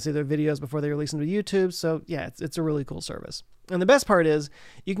 and you can see their videos before they release them to YouTube. So yeah, it's a really cool service. And the best part is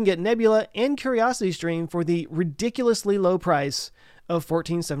you can get Nebula and CuriosityStream for the ridiculously low price of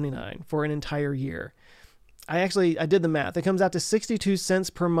 $14.79 for an entire year. I did the math. It comes out to 62 cents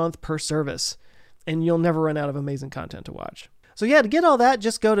per month per service, and you'll never run out of amazing content to watch. So yeah, to get all that,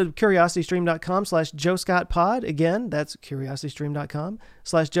 just go to curiositystream.com/JoeScottPod. Again, that's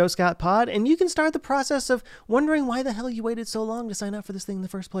curiositystream.com/JoeScottPod. And you can start the process of wondering why the hell you waited so long to sign up for this thing in the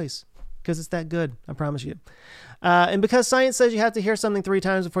first place. Because it's that good, I promise you. And because science says you have to hear something 3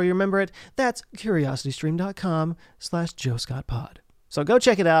 times before you remember it, that's curiositystream.com/JoeScottPod. So go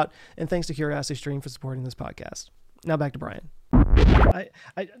check it out. And thanks to CuriosityStream for supporting this podcast. Now back to Brian.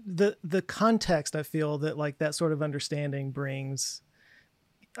 The context, I feel that like that sort of understanding brings.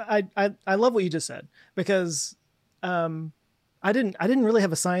 I love what you just said, because I didn't really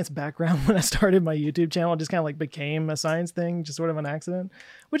have a science background when I started my YouTube channel. It just kind of like became a science thing, just sort of an accident,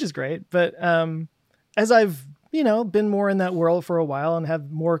 which is great. But as I've been more in that world for a while and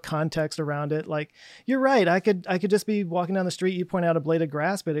have more context around it, like you're right, I could just be walking down the street. You point out a blade of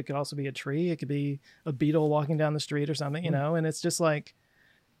grass, but it could also be a tree. It could be a beetle walking down the street or something, and it's just like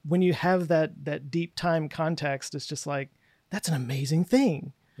when you have that deep time context, it's just like, that's an amazing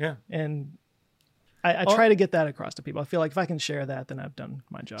thing. Yeah. And I try to get that across to people. I feel like if I can share that, then I've done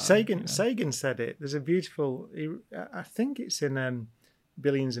my job. Sagan said it. There's a beautiful, I think it's in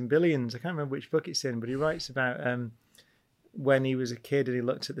Billions and Billions. I can't remember which book it's in, but he writes about when he was a kid and he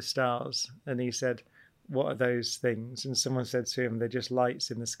looked at the stars and he said, "What are those things?" And someone said to him, "They're just lights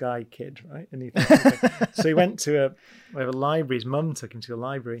in the sky, kid." Right? And he thought, okay. So he went to a library. His mum took him to a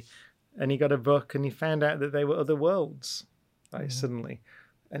library, and he got a book, and he found out that they were other worlds. Right? Suddenly,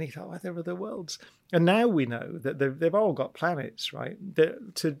 and he thought, "Well, there are other worlds." And now we know that they've all got planets, right?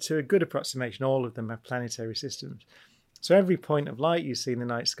 To a good approximation, all of them have planetary systems. So every point of light you see in the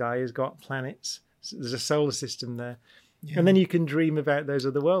night sky has got planets. So there's a solar system there. Yeah. And then you can dream about those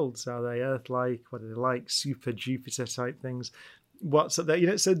other worlds. Are they Earth-like? What are they like? Super Jupiter type things. What's up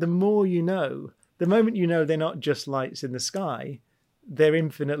there? So the more you know, the moment you know they're not just lights in the sky, they're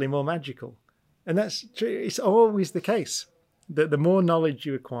infinitely more magical. And that's true. It's always the case that the more knowledge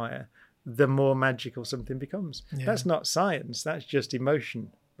you acquire, the more magical something becomes. Yeah. That's not science. That's just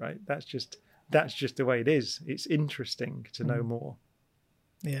emotion, right? That's just the way it is. It's interesting to know more.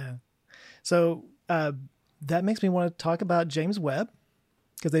 Yeah. So that makes me want to talk about James Webb,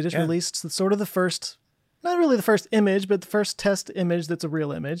 because they just released sort of the first, not really the first image, but the first test image that's a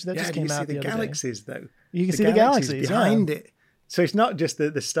real image that just came out the other day. You can see the galaxies, though. You can see the galaxies behind it. So it's not just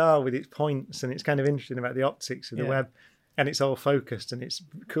the star with its points, and it's kind of interesting about the optics of the Webb, and it's all focused, and it's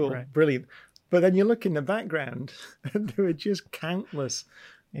cool, brilliant. But then you look in the background, and there are just countless.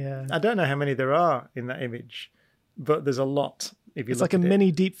 Yeah, I don't know how many there are in that image, but there's a lot. If you it's look like at a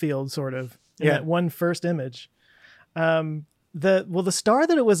mini deep field, sort of, in that one first image. the star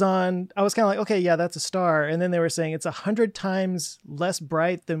that it was on, I was kind of like, okay, yeah, that's a star. And then they were saying it's 100 times less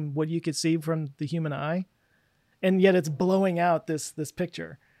bright than what you could see from the human eye. And yet it's blowing out this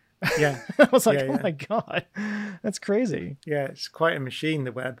picture. Yeah. I was like, oh my God, that's crazy. Yeah, it's quite a machine,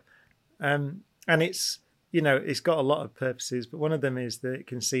 the Webb. And it's, it's got a lot of purposes, but one of them is that it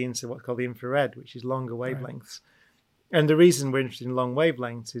can see into what's called the infrared, which is longer wavelengths. Right. And the reason we're interested in long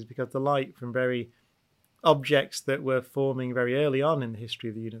wavelengths is because the light from objects that were forming very early on in the history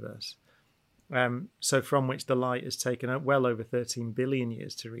of the universe, so from which the light has taken well over 13 billion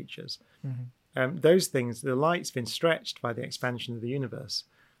years to reach us. Mm-hmm. Those things, the light's been stretched by the expansion of the universe.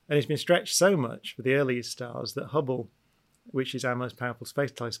 And it's been stretched so much for the earliest stars that Hubble, which is our most powerful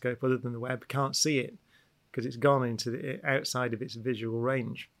space telescope other than the Webb, can't see it because it's gone into the outside of its visual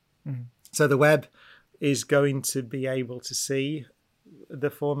range. Mm-hmm. So the Webb is going to be able to see the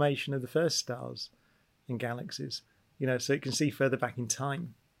formation of the first stars in galaxies, so it can see further back in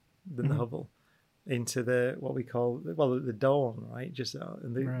time than the Hubble, into what we call the dawn, right? Just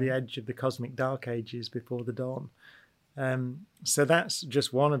the edge of the cosmic dark ages before the dawn. So that's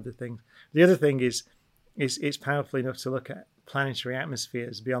just one of the things. The other thing is it's powerful enough to look at planetary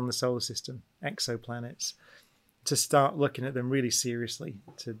atmospheres beyond the solar system, exoplanets, to start looking at them really seriously,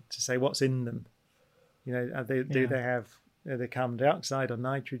 to say what's in them. Do they have the carbon dioxide or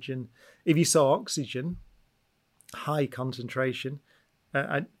nitrogen? If you saw oxygen, high concentration,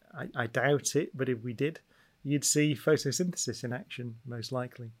 I doubt it, but if we did, you'd see photosynthesis in action, most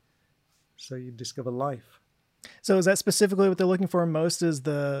likely. So you'd discover life. So is that specifically what they're looking for most, is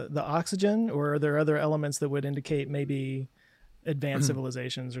the oxygen, or are there other elements that would indicate maybe advanced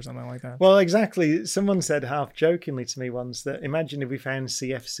civilizations or something like that? Well, exactly. Someone said half jokingly to me once that imagine if we found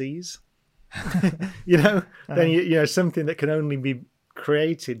CFCs, then something that can only be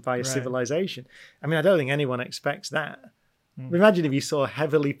created by a civilization. I mean, I don't think anyone expects that. Imagine if you saw a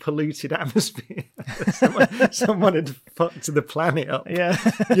heavily polluted atmosphere. someone had fucked the planet up. Yeah.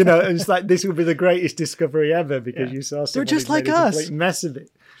 It's like this would be the greatest discovery ever because you saw someone they're just like made a us. complete mess of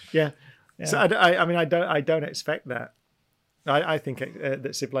it. Yeah. So I don't expect that. I think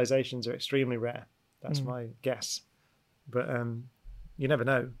that civilizations are extremely rare. That's my guess. But you never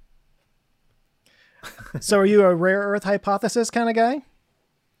know. So are you a rare Earth hypothesis kind of guy?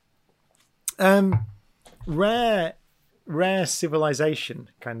 Rare civilization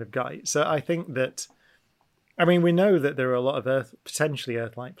kind of guy. So I think that, we know that there are a lot of potentially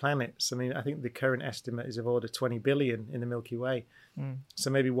Earth-like planets. I think the current estimate is of order 20 billion in the Milky Way. So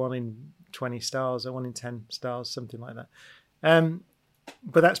maybe 1 in 20 stars or 1 in 10 stars, something like that.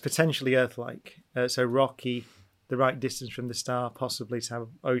 But that's potentially Earth-like. So rocky, the right distance from the star, possibly to have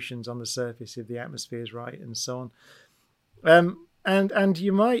oceans on the surface if the atmosphere is right, and so on. And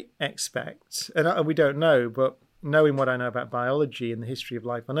you might expect, and we don't know, but knowing what I know about biology and the history of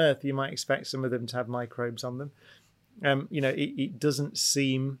life on Earth, you might expect some of them to have microbes on them. It doesn't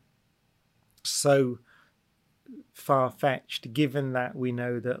seem so far-fetched, given that we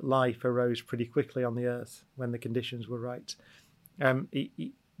know that life arose pretty quickly on the Earth when the conditions were right.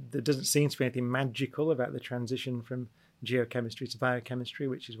 There doesn't seem to be anything magical about the transition from geochemistry to biochemistry,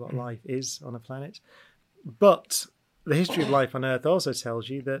 which is what life is on a planet. But the history of life on Earth also tells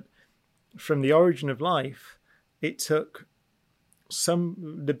you that from the origin of life, it took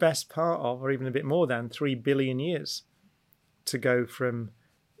the best part of, or even a bit more than, 3 billion years to go from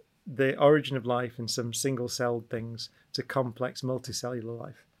the origin of life in some single-celled things to complex multicellular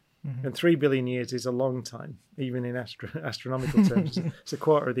life. Mm-hmm. And 3 billion years is a long time, even in astronomical terms. It's a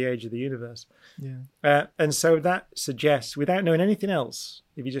quarter of the age of the universe. Yeah. And so that suggests, without knowing anything else,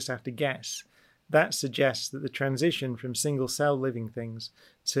 if you just have to guess, that suggests that the transition from single-cell living things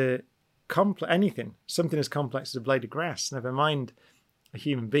to anything, something as complex as a blade of grass, never mind a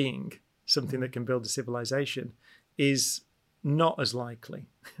human being, something that can build a civilization, is not as likely,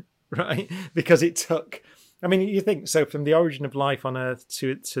 right? Because it took, you think, so from the origin of life on Earth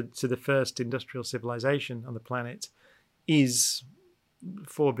to the first industrial civilization on the planet is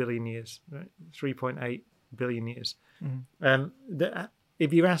 4 billion years, right? 3.8 billion years. Mm-hmm.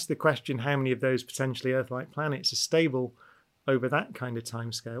 If you ask the question, how many of those potentially Earth-like planets are stable over that kind of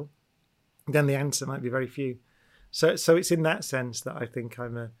timescale, then the answer might be very few. So it's in that sense that I think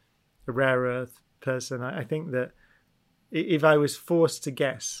I'm a rare Earth person. I think that if I was forced to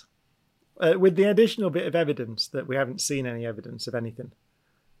guess, with the additional bit of evidence that we haven't seen any evidence of anything,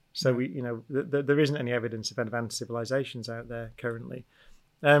 so there isn't any evidence of advanced civilizations out there currently,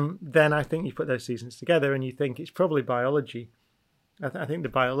 then I think you put those seasons together and you think it's probably biology. I think the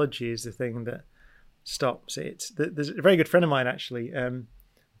biology is the thing that stops it. There's a very good friend of mine actually,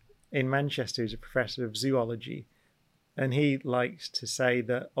 in Manchester, who's a professor of zoology, and he likes to say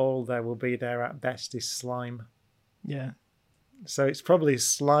that all there will be there at best is slime. Yeah. So it's probably a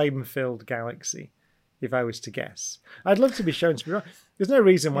slime-filled galaxy, if I was to guess. I'd love to be shown to be wrong. There's no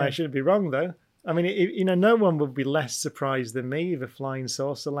reason why I shouldn't be wrong, though. I mean, no one would be less surprised than me if a flying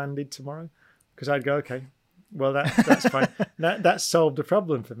saucer landed tomorrow, because I'd go, okay, well, that's fine. That solved the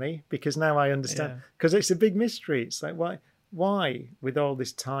problem for me, because now I understand. Because it's a big mystery. It's like, why, with all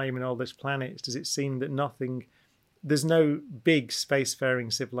this time and all these planets, does it seem that there's no big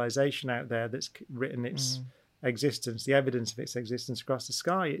spacefaring civilization out there that's written its existence, the evidence of its existence across the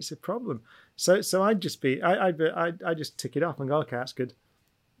sky? It's a problem. So I'd just tick it off and go, okay, that's good.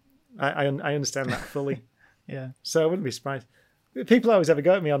 I understand that fully. Yeah. So I wouldn't be surprised. People always have a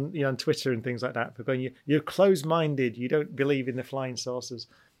go at me on Twitter and things like that for going, you're closed-minded, you don't believe in the flying saucers,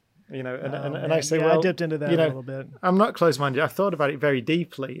 and I say, well, I dipped into that a little bit. I'm not closed-minded. I've thought about it very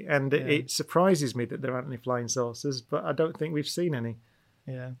deeply, and it surprises me that there aren't any flying saucers, but I don't think we've seen any.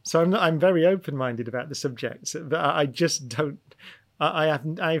 Yeah. So I'm very open-minded about the subject, but I just don't.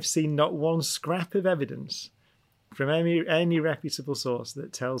 I've seen not one scrap of evidence from any reputable source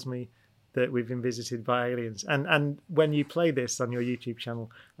that tells me that we've been visited by aliens. And when you play this on your YouTube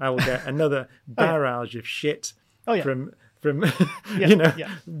channel, I will get another barrage of shit from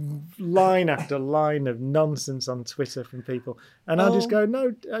line after line of nonsense on Twitter from people, and I'll just go,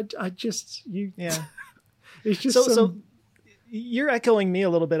 no, it's just so you're echoing me a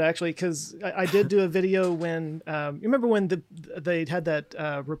little bit, actually, because I did do a video when you remember when they had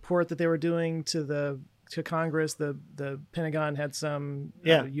that report that they were doing to Congress, the Pentagon had some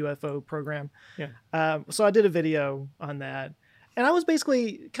UFO program. So I did a video on that, and I was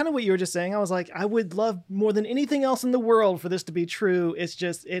basically kind of what you were just saying. I was like, I would love more than anything else in the world for this to be true. It's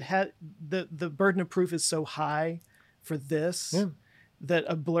just it had the burden of proof is so high for this that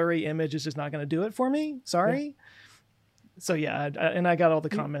a blurry image is just not going to do it for me. Sorry. So and I got all the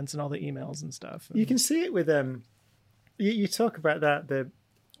comments and all the emails and stuff. You can see it with you talk about that the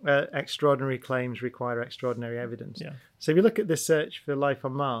extraordinary claims require extraordinary evidence. Yeah. So if you look at the search for life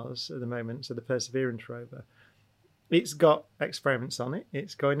on Mars at the moment, so the Perseverance rover, it's got experiments on it.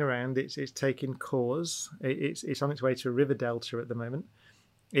 It's going around. It's taking cores. It's on its way to a river delta at the moment.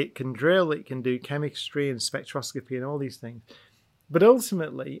 It can drill. It can do chemistry and spectroscopy and all these things. But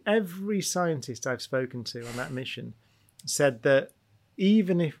ultimately, every scientist I've spoken to on that mission said that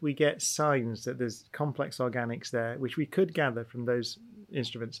even if we get signs that there's complex organics there, which we could gather from those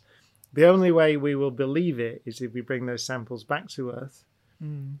instruments, the only way we will believe it is if we bring those samples back to Earth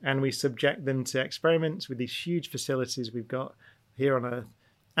and we subject them to experiments with these huge facilities we've got here on Earth.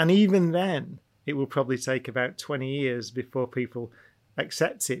 And even then, it will probably take about 20 years before people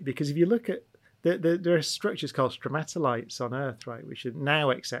accept it. Because if you look at there are structures called stromatolites on Earth, right, which are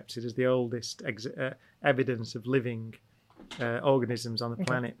now accepted as the oldest evidence of living organisms on the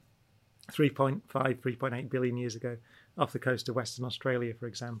planet. 3.8 billion years ago off the coast of Western Australia, for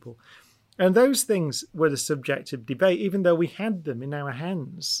example. And those things were the subject of debate, even though we had them in our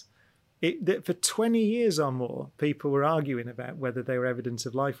hands. For 20 years or more, people were arguing about whether they were evidence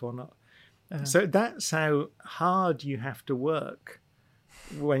of life or not. So that's how hard you have to work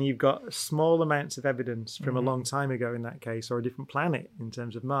when you've got small amounts of evidence from a long time ago in that case, or a different planet in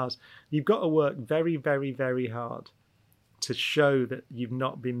terms of Mars. You've got to work very, very, very hard to show that you've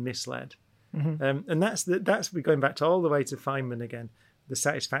not been misled. And that's we're going back to all the way to Feynman again, the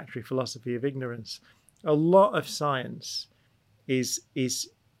satisfactory philosophy of ignorance. A lot of science is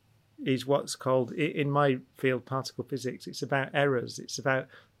what's called, in my field, particle physics. It's about errors. It's about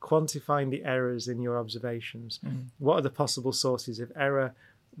quantifying the errors in your observations. What are the possible sources of error?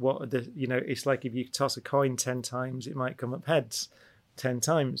 What are it's like if you toss a coin 10 times, it might come up heads 10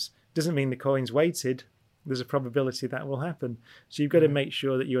 times. Doesn't mean the coin's weighted. There's a probability that will happen. So you've got to make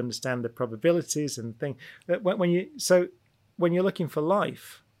sure that you understand the probabilities and things. When you're looking for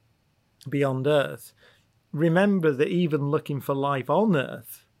life beyond Earth, remember that even looking for life on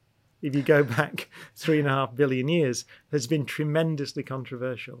Earth, if you go back 3.5 billion years, has been tremendously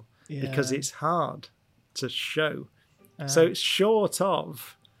controversial because it's hard to show. So it's short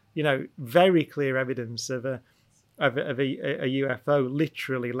of, very clear evidence of a UFO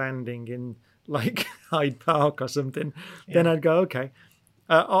literally landing in like Hyde Park or something, then I'd go, okay.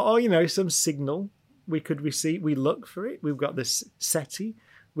 Or some signal we could receive. We look for it. We've got this SETI,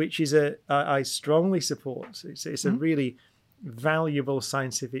 which is I strongly support. It's a really valuable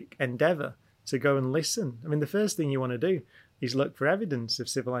scientific endeavor to go and listen. I mean, the first thing you want to do is look for evidence of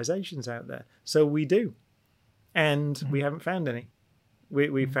civilizations out there. So we do. And we haven't found any.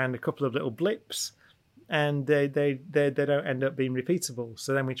 We found a couple of little blips, and they don't end up being repeatable.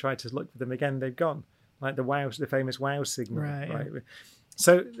 So then we try to look for them again. They've gone. like the famous wow signal, Right, yeah. right?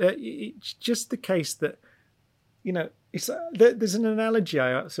 So it's just the case that, it's there's an analogy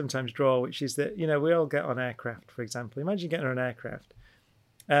I sometimes draw, which is that, we all get on aircraft, for example. Imagine getting on an aircraft.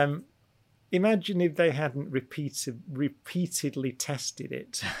 Imagine if they hadn't repeatedly tested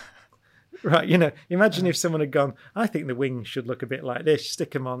it. Right, imagine if someone had gone, I think the wings should look a bit like this,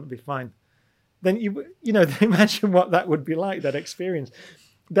 stick them on, it'll be fine. Then imagine what that would be like, that experience.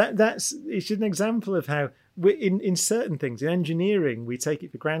 It's an example of how in certain things, in engineering, we take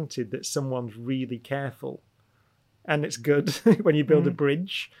it for granted that someone's really careful, and it's good. When you build a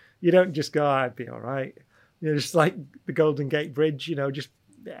bridge, you don't just go, I'd be all right. Just like the Golden Gate Bridge, just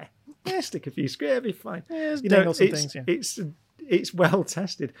stick a few screws, it'll be fine. Yeah, dangle some things, yeah. It's well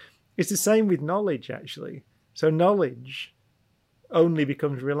tested. It's the same with knowledge, actually. So knowledge only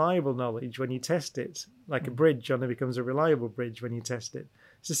becomes reliable knowledge when you test it. Like a bridge only becomes a reliable bridge when you test it.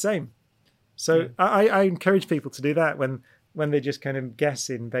 It's the same. So I encourage people to do that when they're just kind of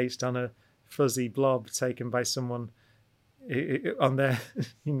guessing based on a fuzzy blob taken by someone on their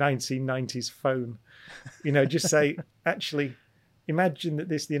 1990s phone. Just say, actually, imagine that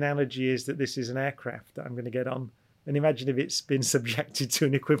the analogy is that this is an aircraft that I'm going to get on. And imagine if it's been subjected to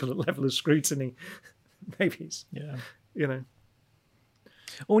an equivalent level of scrutiny. Maybe it's, Well,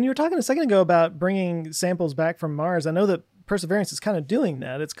 when you were talking a second ago about bringing samples back from Mars, I know that Perseverance is kind of doing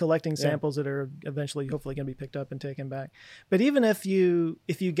that. It's collecting samples that are eventually, hopefully, going to be picked up and taken back. But even if you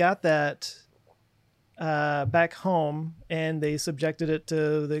got that back home and they subjected it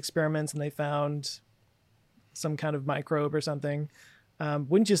to the experiments and they found some kind of microbe or something,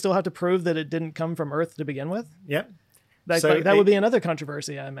 wouldn't you still have to prove that it didn't come from Earth to begin with? Yeah. That would be another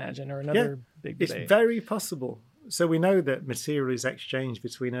controversy, I imagine, or another big debate. It's very possible. So we know that material is exchanged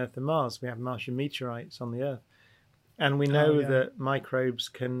between Earth and Mars. We have Martian meteorites on the Earth. And we know that microbes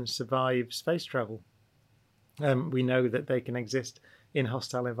can survive space travel. We know that they can exist in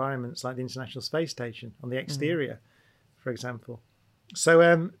hostile environments like the International Space Station on the exterior, for example.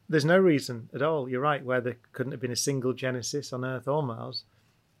 So there's no reason at all, you're right, where there couldn't have been a single genesis on Earth or Mars,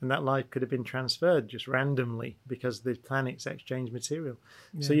 and that life could have been transferred just randomly because the planets exchange material.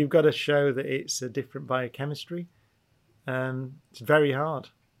 Yeah. So you've got to show that it's a different biochemistry. It's very hard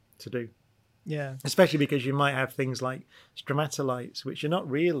to do. Yeah. Especially because you might have things like stromatolites, which are not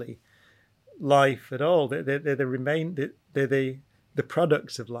really life at all. They're the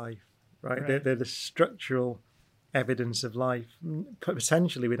products of life, right? They're the structural evidence of life,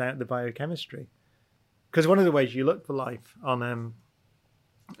 potentially without the biochemistry. Because one of the ways you look for life on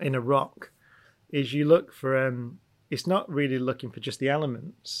in a rock is you look for it's not really looking for just the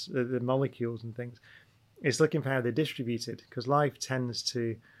elements, the molecules and things. It's looking for how they're distributed, because life tends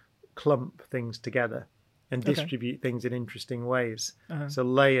to clump things together and distribute things in interesting ways. So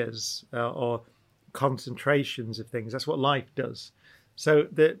layers or concentrations of things, that's what life does. So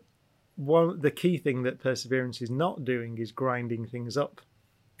the key thing that Perseverance is not doing is grinding things up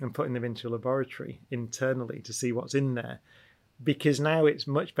and putting them into a laboratory internally to see what's in there, because now it's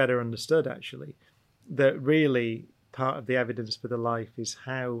much better understood, actually, that really part of the evidence for the life is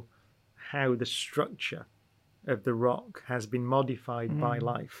how the structure of the rock has been modified by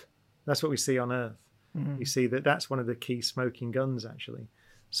life. That's what we see on Earth. You see that's one of the key smoking guns, actually.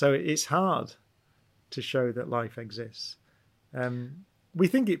 So it's hard to show that life exists. We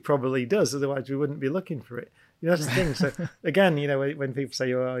think it probably does, otherwise we wouldn't be looking for it. That's the thing. So again, when people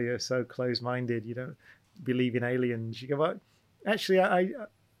say, "Oh, you're so close-minded, you don't believe in aliens," you go, "Well, actually,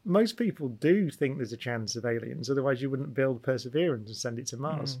 most people do think there's a chance of aliens. Otherwise, you wouldn't build Perseverance and send it to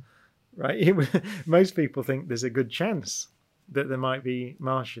Mars, right?" Most people think there's a good chance that there might be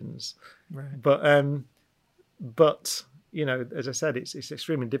Martians, right? But as I said, it's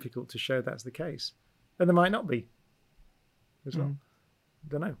extremely difficult to show that's the case, and there might not be as well.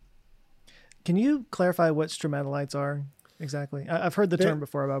 Don't know. Can you clarify what stromatolites are exactly? I've heard the term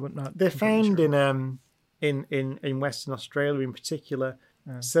before, but not. They're found sure. in Western Australia in particular.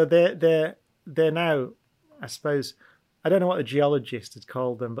 So they're now, I suppose, I don't know what the geologist had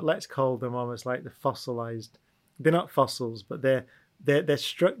called them, but let's call them almost like the fossilized. They're not fossils, but they're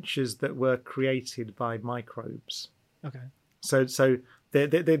structures that were created by microbes. Okay. So they're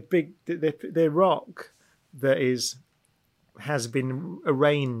big. They're rock that has been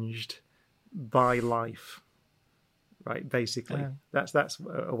arranged by life, right? Basically, that's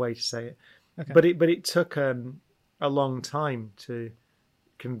a way to say it. Okay. But it took a long time to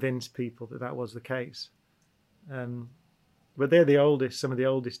convince people that was the case. But they're some of the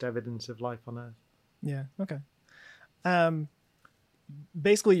oldest evidence of life on Earth. Yeah. Okay.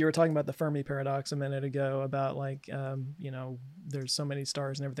 basically you were talking about the Fermi paradox a minute ago about like, there's so many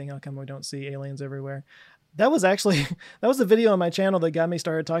stars and everything. How come we don't see aliens everywhere? That was the video on my channel that got me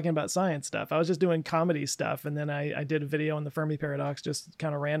started talking about science stuff. I was just doing comedy stuff. And then I did a video on the Fermi paradox just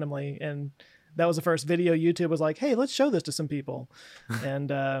kind of randomly. And that was the first video. YouTube was like, hey, let's show this to some people. And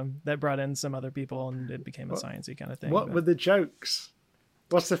that brought in some other people and it became a sciencey kind of thing. What were the jokes?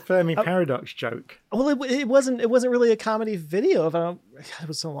 What's the Fermi paradox joke? Well, it wasn't really a comedy video. It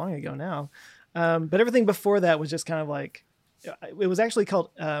was so long ago now. But everything before that was just kind of like, it was actually called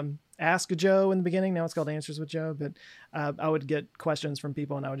Ask Joe in the beginning. Now it's called Answers with Joe. But I would get questions from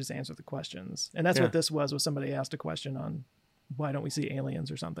people and I would just answer the questions. And that's what this was somebody asked a question on why don't we see aliens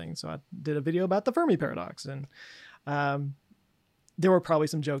or something. So I did a video about the Fermi paradox. And there were probably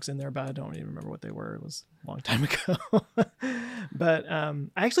some jokes in there, but I don't even remember what they were. It was a long time ago. But I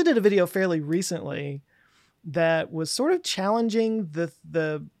actually did a video fairly recently that was sort of challenging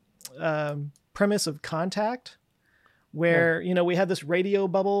the premise of contact, where, we had this radio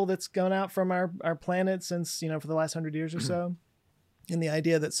bubble that's gone out from our planet since, for the last 100 years or so. And the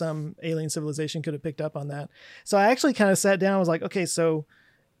idea that some alien civilization could have picked up on that. So I actually kind of sat down and was like, okay, so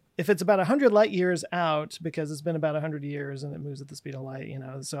if it's about 100 light years out, because it's been about 100 years and it moves at the speed of light,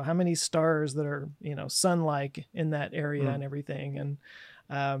 so how many stars that are, sun-like in that area and everything. And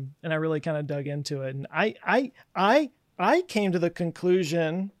I really kind of dug into it. And I came to the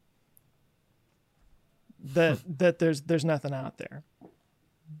conclusion that there's nothing out there.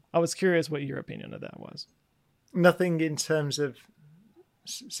 I was curious what your opinion of that was. Nothing in terms of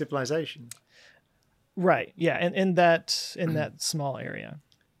civilization. Right. Yeah. And in that small area.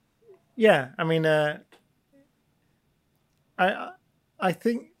 Yeah. I mean, I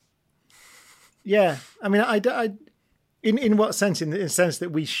think, yeah. I mean, in what sense? In the sense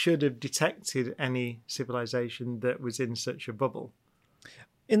that we should have detected any civilization that was in such a bubble.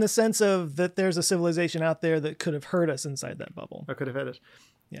 In the sense of that there's a civilization out there that could have hurt us inside that bubble. Or could have hurt us.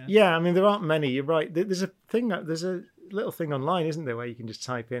 Yeah. Yeah, I mean, there aren't many. You're right. There's a little thing online, isn't there, where you can just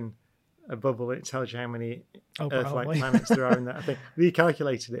type in a bubble. It tells you how many Earth-like planets there are in that. I think we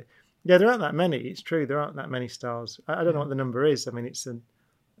calculated it. Yeah, there aren't that many. It's true. There aren't that many stars. I don't know what the number is. I mean, it's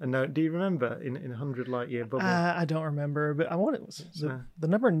a note. Do you remember in 100 light year bubble? I don't remember, but I want it was the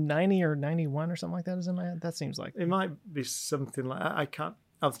number 90 or 91 or something like that is in my head. That seems like it might be something like I can't.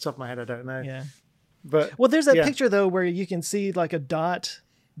 Off the top of my head, I don't know. Yeah. But there's that picture though where you can see like a dot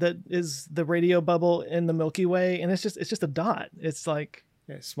that is the radio bubble in the Milky Way, and it's just a dot. It's like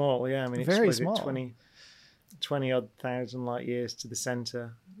it's small. Yeah, I mean, very it's small. 20 odd thousand light years to the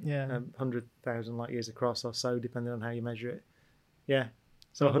center. Yeah. 100,000 light years across or so, depending on how you measure it. Yeah.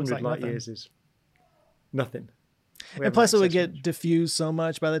 So 100 like light nothing. years is nothing. And plus, it would get diffused so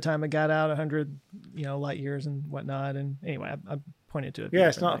much by the time it got out 100, light years and whatnot. And anyway, I pointed to it. Yeah,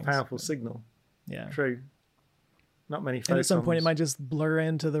 it's not a powerful signal. Yeah, true. Not many photons. And at some point, it might just blur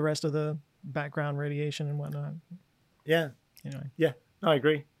into the rest of the background radiation and whatnot. Yeah. Anyway. Yeah, I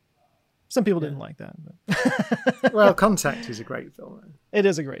agree. Some people didn't like that. But well, Contact is a great film. It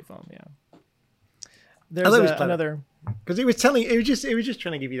is a great film. Yeah. There's another because it was just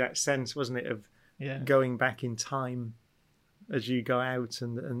trying to give you that sense, wasn't it, of going back in time as you go out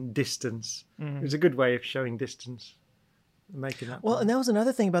and distance. Mm-hmm. It was a good way of showing distance, making that. Well, and that was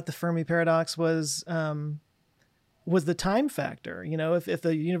another thing about the Fermi paradox was the time factor. If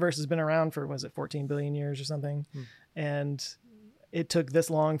the universe has been around for 14 billion years or something, and it took this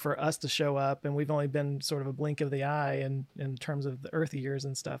long for us to show up, and we've only been sort of a blink of the eye in terms of the Earth years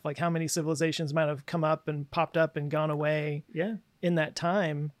and stuff. Like how many civilizations might have come up and popped up and gone away in that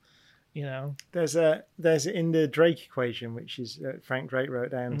time, There's in the Drake equation, which is Frank Drake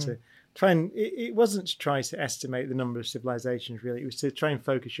wrote down to try and, it wasn't to try to estimate the number of civilizations really, it was to try and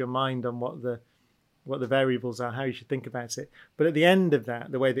focus your mind on what the variables are, how you should think about it. But at the end of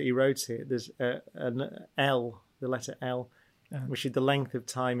that, the way that he wrote it, there's an L, the letter L, which is the length of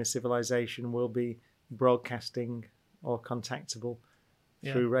time a civilization will be broadcasting or contactable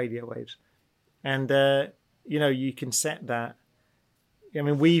through radio waves. And, you can set that. I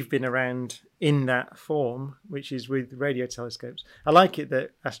mean, we've been around in that form, which is with radio telescopes. I like it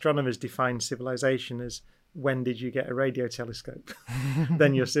that astronomers define civilization as when did you get a radio telescope?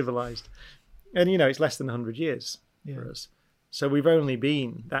 Then you're civilized. And, it's less than 100 years for us. So we've only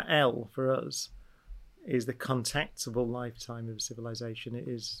been, that L for us is the contactable lifetime of civilization. It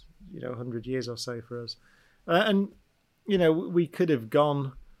is, 100 years or so for us. And, we could have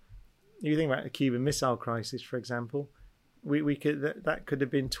gone, you think about the Cuban Missile Crisis, for example, we could, that could have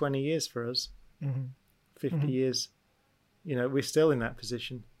been 20 years for us, 50 years. We're still in that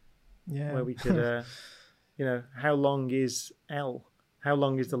position where we could, how long is L? How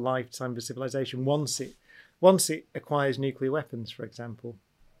long is the lifetime of a civilization once it acquires nuclear weapons, for example,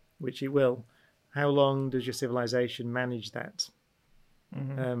 which it will? How long does your civilization manage that?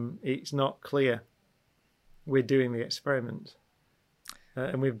 It's not clear. We're doing the experiment,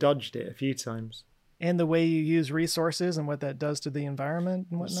 and we've dodged it a few times. And the way you use resources and what that does to the environment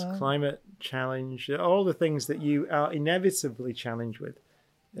and whatnot. Climate challenge, all the things that you are inevitably challenged with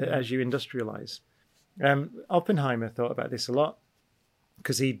as you industrialize. Oppenheimer thought about this a lot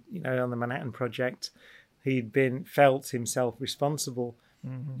because he, on the Manhattan Project, he'd felt himself responsible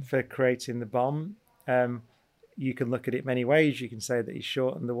for creating the bomb. You can look at it many ways. You can say that he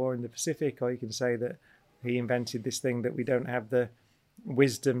shortened the war in the Pacific, or you can say that he invented this thing that we don't have the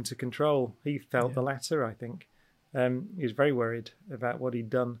wisdom to control. He felt the latter, I think. He was very worried about what he'd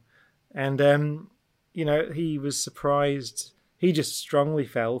done. And, he was surprised. He just strongly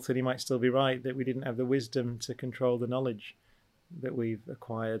felt, and he might still be right, that we didn't have the wisdom to control the knowledge that we've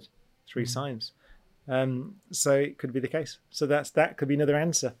acquired through science. So it could be the case. So that could be another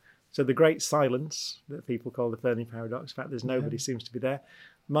answer. So the great silence that people call the Fermi paradox, the fact there's nobody seems to be there,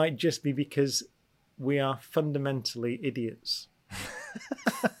 might just be because we are fundamentally idiots.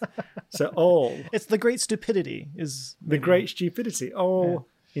 It's the great stupidity is the great stupidity. All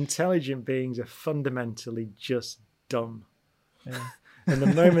intelligent beings are fundamentally just dumb. Yeah. And the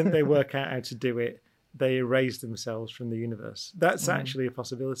moment they work out how to do it, they erase themselves from the universe. That's actually a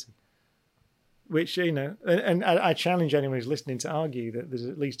possibility. Which, and I challenge anyone who's listening to argue that there's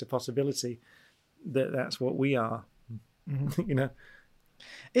at least a possibility that that's what we are.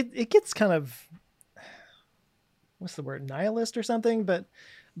 It gets kind of, what's the word, nihilist or something, but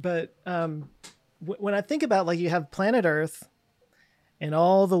when I think about, like, you have planet Earth and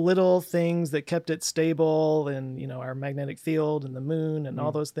all the little things that kept it stable, and our magnetic field and the moon and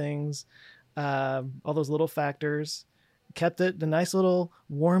all those things, all those little factors kept it the nice little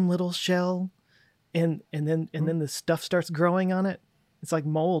warm little shell, and then the stuff starts growing on it. It's like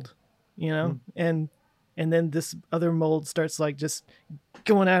mold, and then this other mold starts, like, just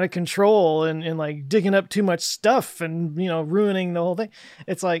going out of control and like digging up too much stuff and ruining the whole thing.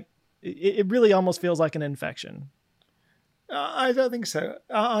 It's like it really almost feels like an infection. I don't think so.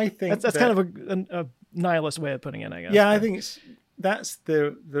 I think that's kind of a nihilist way of putting it, I guess. Yeah, I think that's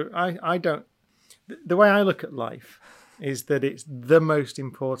the way I look at life is that it's the most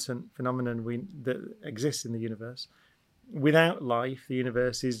important phenomenon that exists in the universe. Without life, the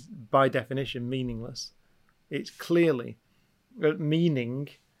universe is by definition meaningless. It's clearly meaning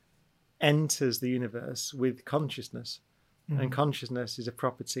enters the universe with consciousness, and consciousness is a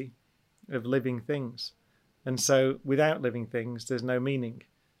property of living things. And so without living things, there's no meaning.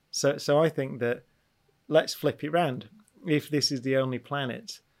 So I think that let's flip it round. If this is the only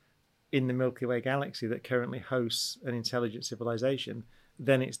planet in the Milky Way galaxy that currently hosts an intelligent civilization,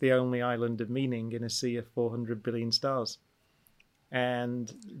 then it's the only island of meaning in a sea of 400 billion stars.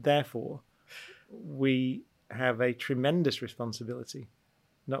 And therefore, we have a tremendous responsibility,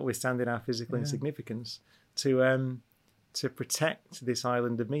 notwithstanding our physical insignificance, to protect this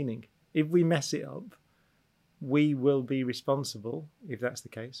island of meaning. If we mess it up, we will be responsible, if that's the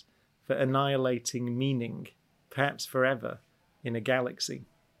case, for annihilating meaning, perhaps forever, in a galaxy.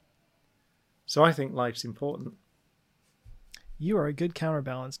 So I think life's important. You are a good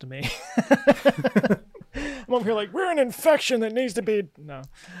counterbalance to me. I'm over here like, we're an infection that needs to be... No.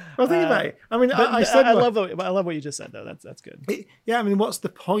 Well, think about it. I mean, I love what you just said, though. That's good. What's the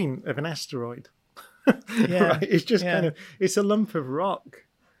point of an asteroid? Right? It's just kind of... It's a lump of rock.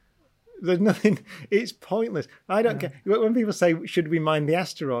 There's nothing... It's pointless. I don't care. When people say, should we mine the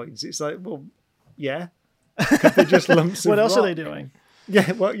asteroids? It's like, well, yeah. Because they're just lumps of rock. What else are they doing?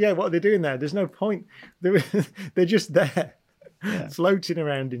 What are they doing there? There's no point. They're just there. Floating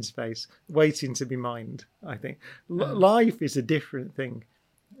around in space, waiting to be mined, I think. Life is a different thing.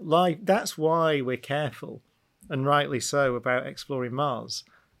 That's why we're careful, and rightly so, about exploring Mars,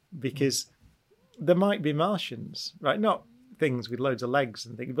 because there might be Martians, right? Not things with loads of legs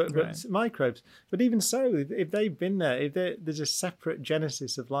and things, but microbes. But even so, if they've been there, if there's a separate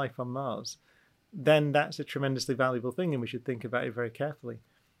genesis of life on Mars, then that's a tremendously valuable thing, and we should think about it very carefully.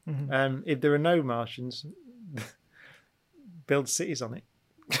 If there are no Martians... build cities on it.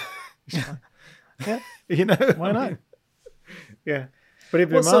 Why not? Yeah, but if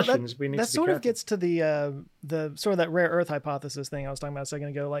they're Martians, we need to be sort careful. of gets to the sort of that rare earth hypothesis thing I was talking about a second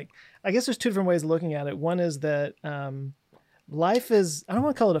ago. Like, I guess there's two different ways of looking at it. One is that life is, I don't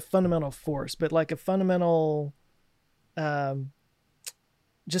want to call it a fundamental force, but like a fundamental,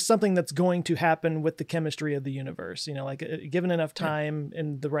 just something that's going to happen with the chemistry of the universe. Like given enough time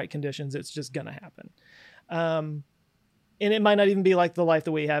in the right conditions, it's just going to happen. and it might not even be like the life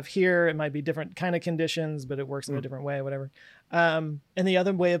that we have here. It might be different kind of conditions, but it works in a different way, whatever. And the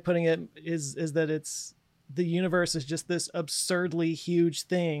other way of putting it is that the universe is just this absurdly huge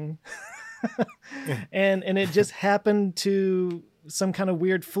thing. and it just happened to some kind of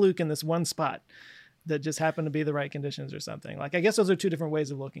weird fluke in this one spot that just happened to be the right conditions or something. Like, I guess those are two different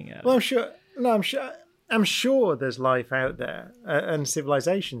ways of looking at it. Well, I'm sure there's life out there and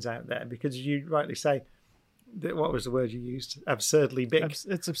civilizations out there, because you rightly say that, what was the word you used? Absurdly big.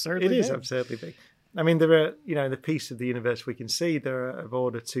 It's absurdly big. It is absurdly big. I mean, there are, the piece of the universe we can see, there are of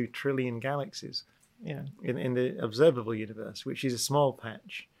order 2 trillion galaxies. Yeah. In the observable universe, which is a small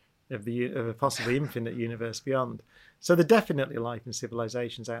patch of a possibly infinite universe beyond. So there's definitely life and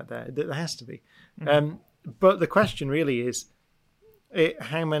civilizations out there. There has to be. Mm-hmm. But the question really is,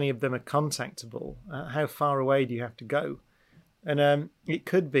 how many of them are contactable? How far away do you have to go? And it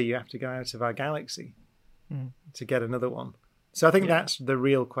could be you have to go out of our galaxy to get another one. So I think that's the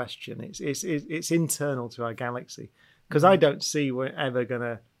real question. It's internal to our galaxy, because I don't see we're ever going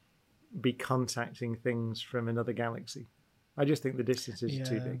to be contacting things from another galaxy. I just think the distances are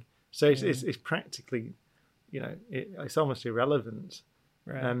too big. So it's practically, it's almost irrelevant.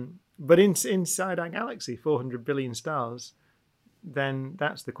 Right. But inside our galaxy, 400 billion stars, then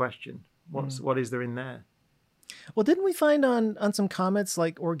that's the question. What is there in there? Well, didn't we find on some comets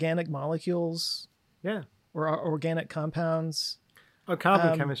like organic molecules? Yeah. Or organic compounds? Oh,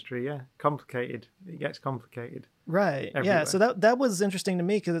 carbon chemistry, complicated. It gets complicated. Right. Everywhere. Yeah. So that was interesting to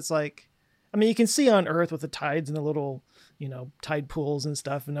me, because it's like, I mean, you can see on Earth with the tides and the little, tide pools and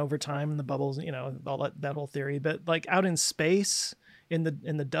stuff, and over time and the bubbles, all that whole theory. But like out in space, in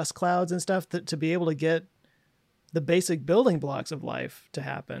the dust clouds and stuff, to be able to get the basic building blocks of life to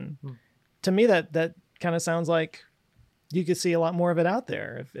happen, to me that kind of sounds like you could see a lot more of it out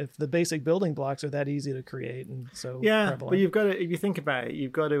there if the basic building blocks are that easy to create and so prevalent. But you've got to, if you think about it,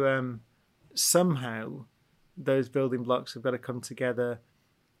 you've got to somehow those building blocks have got to come together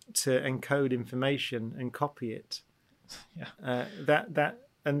to encode information and copy it. Yeah.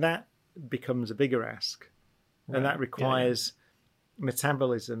 That becomes a bigger ask, and that requires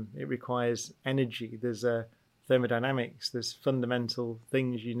metabolism. It requires energy. There's thermodynamics. There's fundamental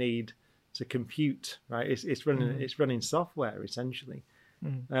things you need to compute. Right? It's running software essentially.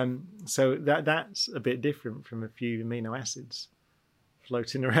 So that's a bit different from a few amino acids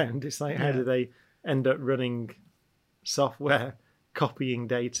floating around. It's like, how do they end up running software, copying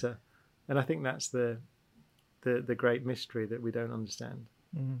data? And I think that's the great mystery that we don't understand.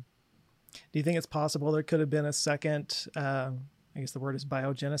 Do you think it's possible there could have been a second, I guess the word is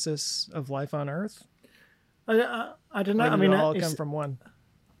biogenesis, of life on Earth? I don't know. Or did it all come from one?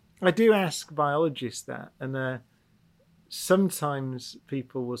 I do ask biologists that, and sometimes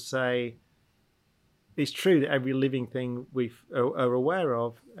people will say it's true that every living thing we are aware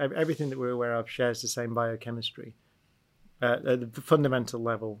of, everything that we're aware of shares the same biochemistry. At the fundamental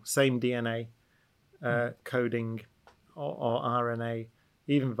level, same DNA coding or RNA,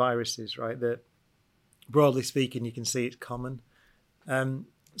 even viruses, right? That broadly speaking, you can see it's common. But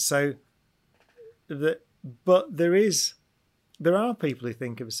there are people who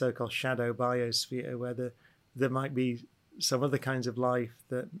think of a so-called shadow biosphere where there might be some other kinds of life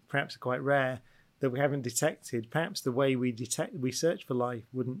that perhaps are quite rare that we haven't detected. Perhaps the way we search for life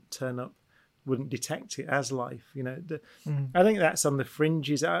wouldn't detect it as life. I think that's on the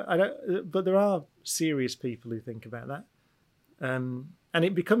fringes. But there are serious people who think about that, and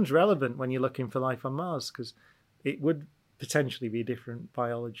it becomes relevant when you're looking for life on Mars, because it would potentially be different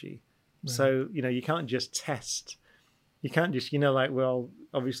biology. Right. So you can't just test. You can't just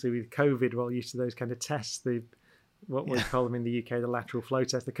obviously with COVID, we're all used to those kind of tests. What we call them in the UK, the lateral flow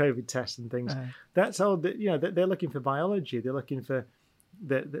test, the COVID test, and things. That's all. They're looking for biology. They're looking for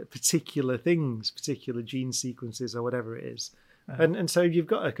the particular things, particular gene sequences or whatever it is. And so you've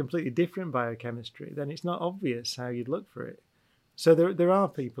got a completely different biochemistry, then it's not obvious how you'd look for it. So there are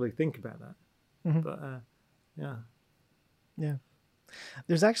people who think about that. But yeah.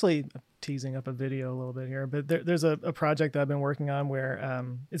 There's actually, teasing up a video a little bit here, but there's a project that I've been working on where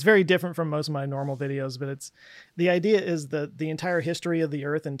it's very different from most of my normal videos, but the idea is the entire history of the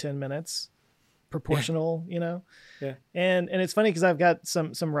Earth in 10 minutes. Proportional, Yeah. And it's funny because I've got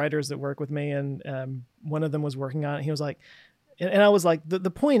some writers that work with me, and one of them was working on it. He was like, and I was like,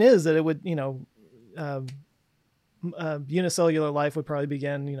 the point is that it would, unicellular life would probably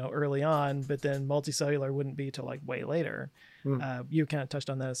begin, early on, but then multicellular wouldn't be till like way later. You kind of touched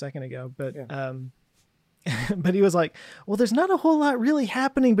on that a second ago, but But he was like, well, there's not a whole lot really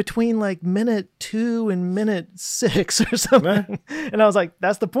happening between like minute 2 and minute 6 or something. And I was like,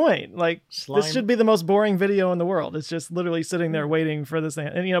 that's the point. Like, this should be the most boring video in the world. It's just literally sitting there waiting for this thing.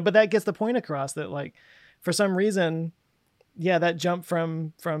 And, you know, but that gets the point across that, like, for some reason, yeah, that jump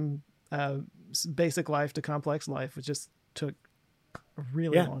from basic life to complex life, it just took a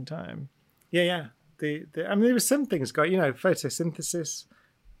really long time. Yeah. I mean, there were some things going, you know, photosynthesis,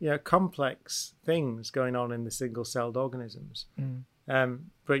 you know, complex things going on in the single-celled organisms.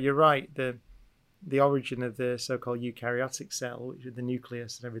 But you're right, the origin of the so-called eukaryotic cell, which is the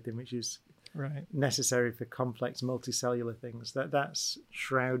nucleus and everything, which is necessary for complex multicellular things, that's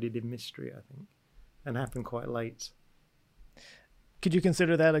shrouded in mystery, I think, and happened quite late. Could you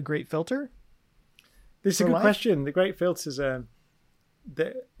consider that a great filter? This is a good question. The great filters I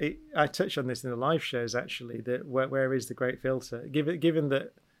touched on this in the live shows, actually, that where is the great filter? Given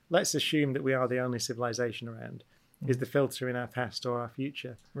that, let's assume that we are the only civilization around. Is the filter in our past or our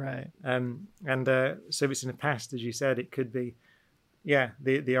future? Right. So if it's in the past, as you said, it could be,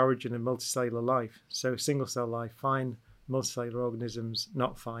 the origin of multicellular life. So single cell life, fine. Multicellular organisms,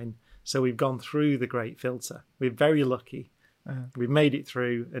 not fine. So we've gone through the great filter. We're very lucky. We've made it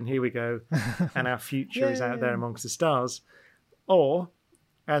through, and here we go. And our future is out there amongst the stars. Or,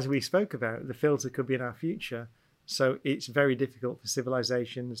 as we spoke about, the filter could be in our future. So it's very difficult for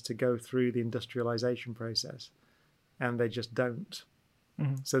civilizations to go through the industrialization process. And they just don't.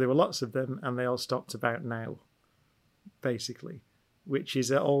 So there were lots of them, and they all stopped about now, basically, which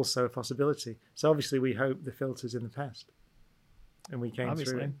is also a possibility. So obviously we hope the filter's in the past. And we came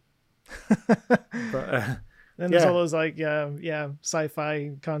through it. But, then there's all those like,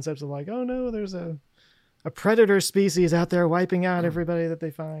 sci-fi concepts of like, oh no, there's a predator species out there wiping out everybody that they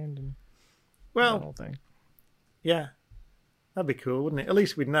find. And that whole thing. Yeah, that'd be cool, wouldn't it? At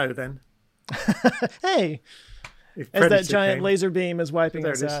least we'd know then. Hey, as that giant laser beam is wiping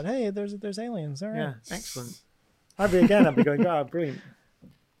us out. Hey, there's aliens. All right. Yeah, excellent. I'd be going, brilliant.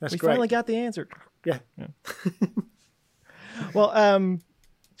 That's great. We finally got the answer. Yeah. Well, we're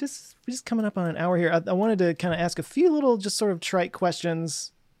just coming up on an hour here. I wanted to kind of ask a few little just sort of trite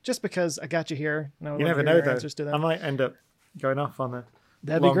questions, just because I got you here. You never know, though. I might end up going off on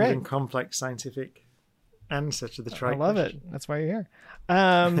a long and complex scientific answer to the trite question. I love it. That's why you're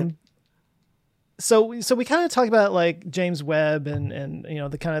here. So we kind of talked about like James Webb and you know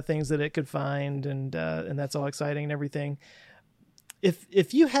the kind of things that it could find and that's all exciting and everything.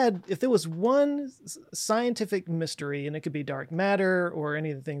 If there was one scientific mystery, and it could be dark matter or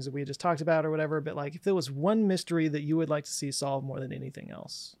any of the things that we just talked about or whatever, but like if there was one mystery that you would like to see solved more than anything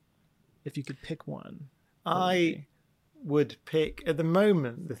else, if you could pick one, I would pick at the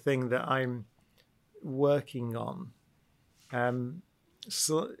moment the thing that I'm working on.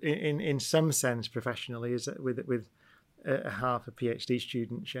 So in some sense, professionally, is with half a PhD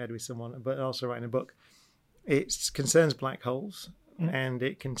student shared with someone, but also writing a book. It concerns black holes, and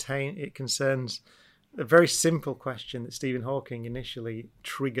it concerns a very simple question that Stephen Hawking initially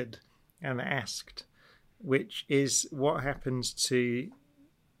triggered and asked, which is what happens to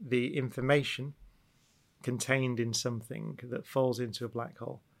the information contained in something that falls into a black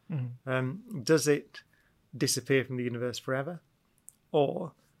hole. Does it disappear from the universe forever?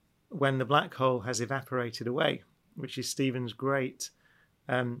 Or when the black hole has evaporated away, which is Stephen's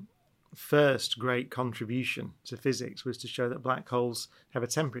first great contribution to physics, was to show that black holes have a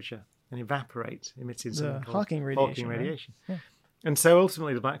temperature and evaporate, emitting something called Hawking radiation. Right? Yeah. And so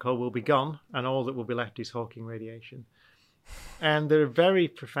ultimately the black hole will be gone, and all that will be left is Hawking radiation. And there are very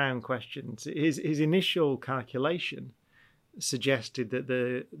profound questions. His initial calculation suggested that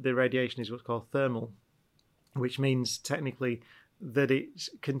the radiation is what's called thermal, which means technically that it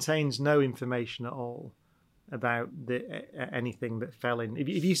contains no information at all about anything that fell in.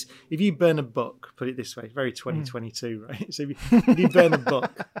 If you burn a book, put it this way, very 2022, right? So if you burn a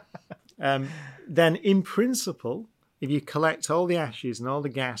book, then in principle, if you collect all the ashes and all the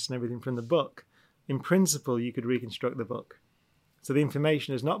gas and everything from the book, in principle, you could reconstruct the book. So the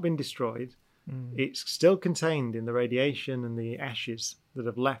information has not been destroyed. It's still contained in the radiation and the ashes that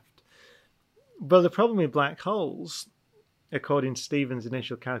have left. But the problem with black holes, according to Stephen's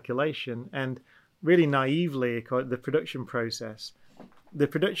initial calculation, and really naively, according to the production process, the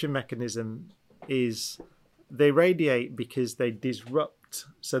production mechanism is they radiate because they disrupt.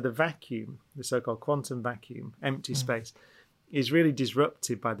 So the vacuum, the so-called quantum vacuum, empty space, is really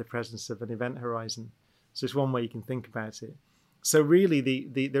disrupted by the presence of an event horizon. So it's one way you can think about it. So really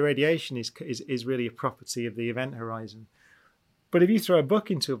the radiation is really a property of the event horizon. But if you throw a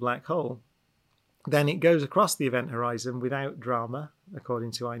book into a black hole, then it goes across the event horizon without drama, according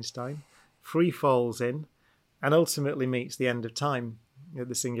to Einstein, free falls in, and ultimately meets the end of time,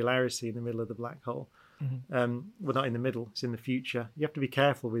 the singularity in the middle of the black hole. Well, not in the middle, it's in the future. You have to be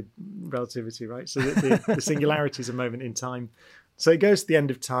careful with relativity, right? So the singularity is a moment in time. So it goes to the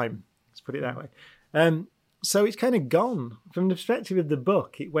end of time, let's put it that way. So it's kind of gone. From the perspective of the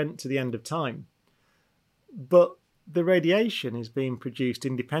book, it went to the end of time. But the radiation is being produced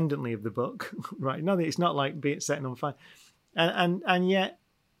independently of the book, right? No, it's not like being setting on fire. And yet,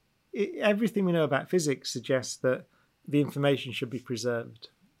 everything we know about physics suggests that the information should be preserved.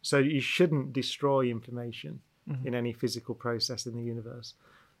 So you shouldn't destroy information in any physical process in the universe.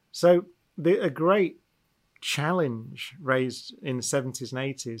 So a great challenge raised in the 70s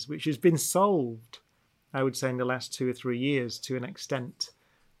and 80s, which has been solved, I would say, in the last 2 or 3 years to an extent,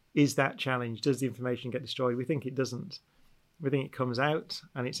 is that challenge. Does the information get destroyed? We think it doesn't. We think it comes out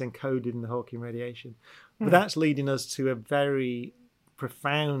and it's encoded in the Hawking radiation. But that's leading us to a very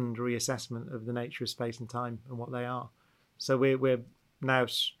profound reassessment of the nature of space and time and what they are. So we're now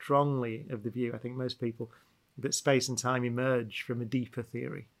strongly of the view, I think most people, that space and time emerge from a deeper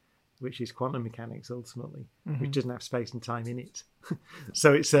theory, which is quantum mechanics ultimately, which doesn't have space and time in it.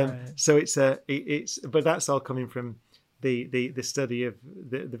 So but that's all coming from the study of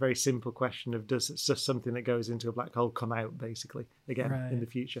the very simple question of, does something that goes into a black hole come out basically again in the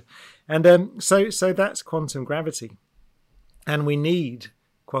future? And so that's quantum gravity, and we need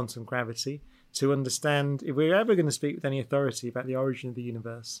quantum gravity to understand, if we're ever going to speak with any authority about the origin of the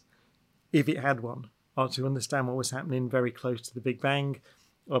universe, if it had one, or to understand what was happening very close to the Big Bang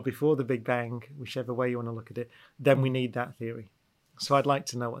or before the Big Bang, whichever way you want to look at it, then we need that theory. So I'd like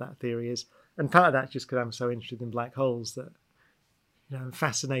to know what that theory is. And part of that's just because I'm so interested in black holes that, I'm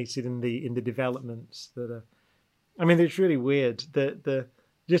fascinated in the developments that are. I mean, it's really weird that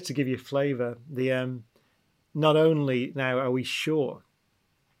just to give you a flavour, not only now are we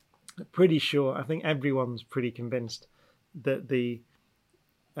pretty sure, I think everyone's pretty convinced that the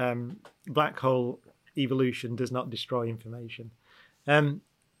black hole evolution does not destroy information.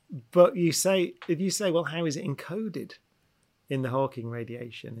 But if you say, well, how is it encoded in the Hawking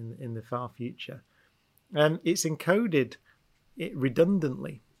radiation in the far future? It's encoded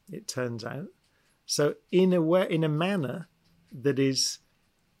redundantly, it turns out. So in a manner that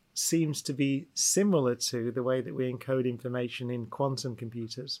seems to be similar to the way that we encode information in quantum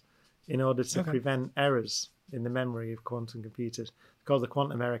computers in order to prevent errors in the memory of quantum computers. It's called the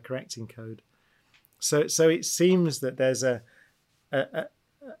quantum error correcting code. So it seems that there's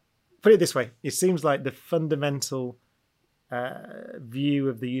put it this way, it seems like the fundamental view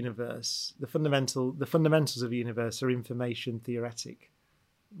of the universe, the fundamentals of the universe are information theoretic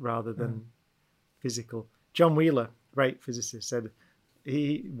rather than physical. John Wheeler, great physicist, said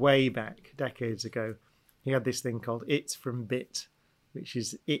way back decades ago, he had this thing called it from bit, which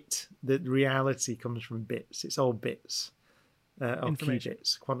is that reality comes from bits. It's all bits, or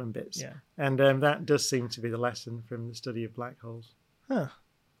qubits, quantum bits. Yeah. And that does seem to be the lesson from the study of black holes. Huh.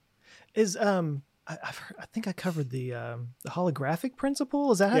 I think I covered the holographic principle.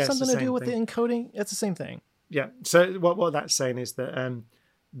 Does that have something to do with the encoding? It's the same thing. Yeah. So what that's saying is that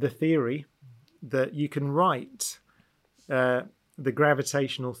the theory that you can write the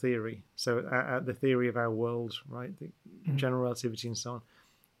gravitational theory, so the theory of our world, right, the general relativity and so on,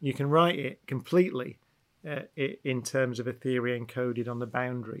 you can write it completely in terms of a theory encoded on the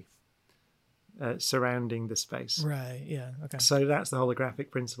boundary surrounding the space. Right. Yeah. Okay. So that's the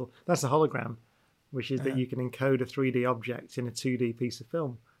holographic principle. That's a hologram, which is that you can encode a 3D object in a 2D piece of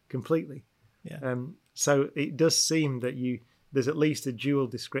film completely. Yeah. So it does seem that there's at least a dual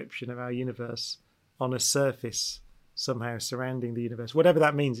description of our universe on a surface somehow surrounding the universe. Whatever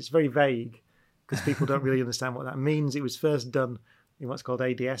that means, it's very vague because people don't really understand what that means. It was first done in what's called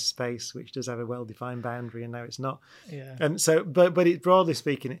ADS space, which does have a well-defined boundary, and now it's not. Yeah. And so, but it, broadly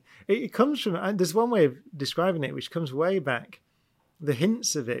speaking, it comes from. And there's one way of describing it, which comes way back. The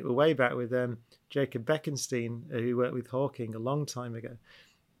hints of it were way back with Jacob Bekenstein, who worked with Hawking a long time ago,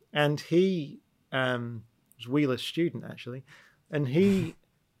 and he was Wheeler's student actually, and he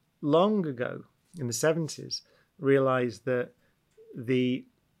long ago in the 70s realized that the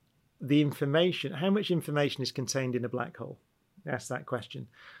information, how much information is contained in a black hole? Ask that question,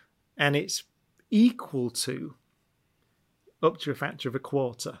 and it's equal to up to a factor of a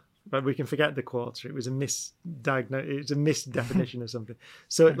quarter. But we can forget the quarter. It was a misdefinition of something.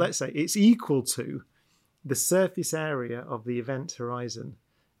 So let's say it's equal to the surface area of the event horizon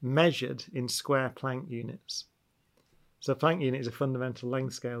measured in square Planck units. So Planck unit is a fundamental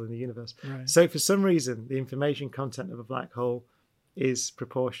length scale in the universe. Right. So for some reason, the information content of a black hole is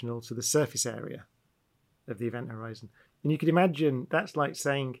proportional to the surface area of the event horizon. And you could imagine that's like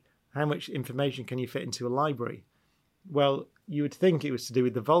saying how much information can you fit into a library? Well, you would think it was to do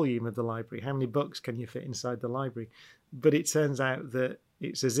with the volume of the library. How many books can you fit inside the library? But it turns out that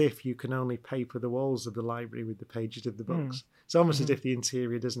it's as if you can only paper the walls of the library with the pages of the books. It's almost as if the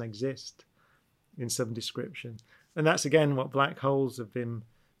interior doesn't exist in some description. And that's, again, what black holes have been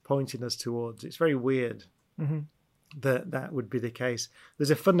pointing us towards. It's very weird that would be the case.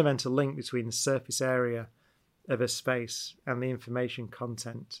 There's a fundamental link between the surface area of a space and the information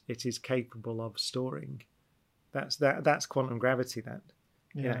content it is capable of storing. That's quantum gravity,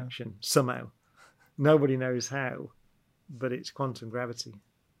 in action, somehow. Nobody knows how, but it's quantum gravity.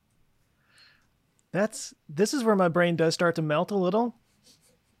 This is where my brain does start to melt a little.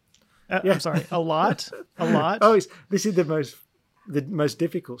 I'm sorry, a lot. Oh, this is the most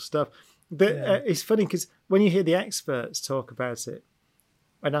difficult stuff. It's funny because when you hear the experts talk about it,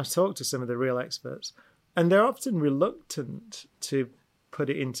 and I've talked to some of the real experts, and they're often reluctant to put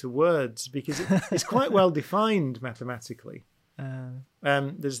it into words because it's quite well defined mathematically.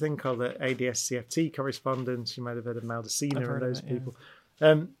 There's a thing called the ADS-CFT correspondence. You might have heard of Maldacena and those people.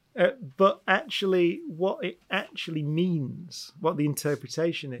 But actually, what it actually means, what the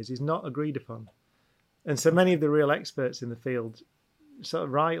interpretation is not agreed upon. And so many of the real experts in the field, sort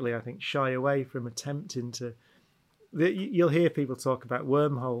of rightly, I think, shy away from attempting to... You'll hear people talk about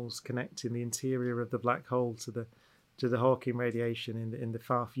wormholes connecting the interior of the black hole to the Hawking radiation in the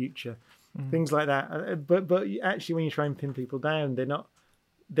far future, things like that. But actually, when you try and pin people down, they're not.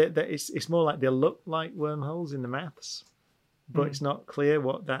 It's more like they look like wormholes in the maths, but it's not clear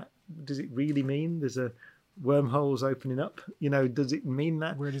what that does. It really mean there's a wormholes opening up? Does it mean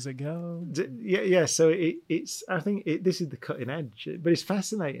that? Where does it go? Yeah. So it's. I think this is the cutting edge, but it's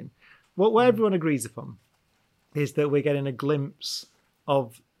fascinating. What everyone agrees upon is that we're getting a glimpse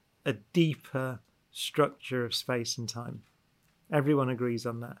of a deeper structure of space and time. Everyone agrees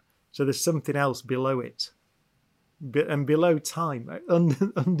on that. So there's something else below it, and below time,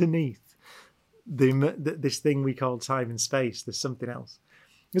 underneath this thing we call time and space, there's something else.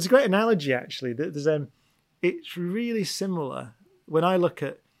 There's a great analogy actually. It's really similar when I look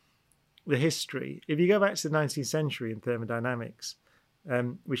at the history. If you go back to the 19th century in thermodynamics,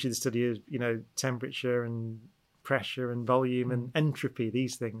 which is the study of temperature and pressure and volume and entropy,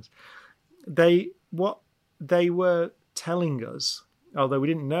 these things. What they were telling us, although we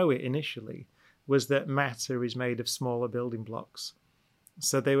didn't know it initially, was that matter is made of smaller building blocks.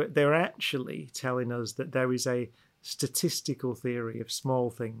 So they were actually telling us that there is a statistical theory of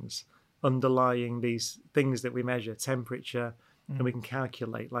small things underlying these things that we measure, temperature, and we can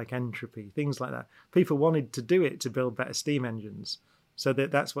calculate, like entropy, things like that. People wanted to do it to build better steam engines, so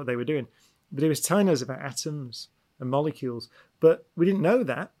that's what they were doing. But it was telling us about atoms and molecules, but we didn't know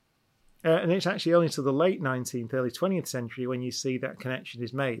that. And it's actually only till the late 19th, early 20th century when you see that connection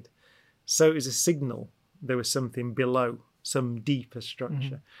is made. So it was a signal there was something below, some deeper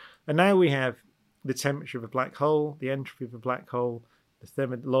structure. And now we have the temperature of a black hole, the entropy of a black hole,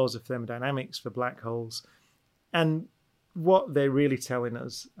 the laws of thermodynamics for black holes. And what they're really telling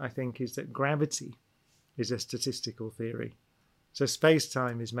us, I think, is that gravity is a statistical theory. So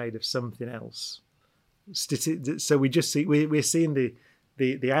space-time is made of something else. So we're seeing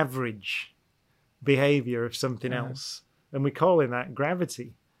the average behavior of something else, and we're calling that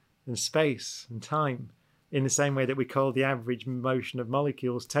gravity and space and time, in the same way that we call the average motion of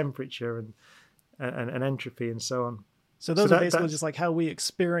molecules temperature and entropy and so on. So those are basically just like how we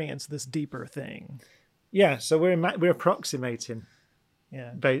experience this deeper thing. Yeah, so we're approximating.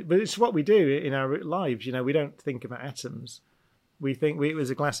 Yeah, but it's what we do in our lives. We don't think about atoms. We think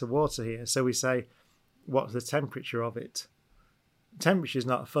there's a glass of water here, so we say, what's the temperature of it? Temperature is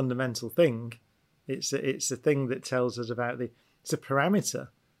not a fundamental thing. It's a thing that tells us about it's a parameter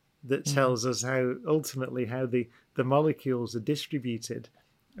that tells us how the molecules are distributed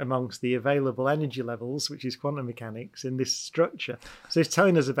amongst the available energy levels, which is quantum mechanics, in this structure. So it's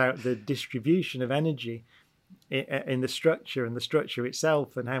telling us about the distribution of energy in the structure and the structure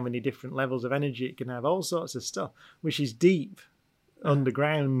itself, and how many different levels of energy it can have, all sorts of stuff, which is deep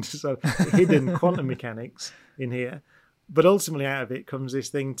underground, so hidden quantum mechanics in here. But ultimately out of it comes this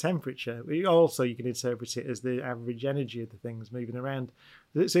thing, temperature. Also, you can interpret it as the average energy of the things moving around.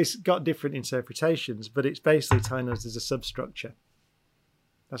 So it's got different interpretations, but it's basically telling us there's a substructure.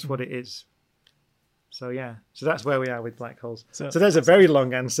 That's what it is. So yeah, so that's where we are with black holes. So there's a very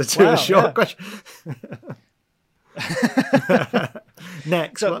long answer to a short question.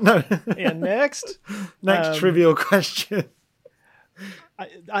 Next. Next trivial question.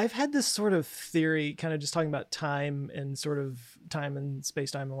 I've had this sort of theory, kind of just talking about time and sort of time and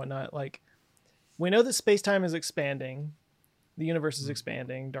space-time and whatnot. Like, we know that space-time is expanding, The universe is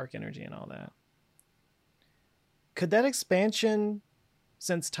expanding, dark energy and all that. Could that expansion,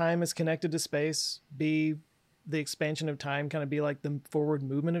 since time is connected to space, be the expansion of time, kind of be like the forward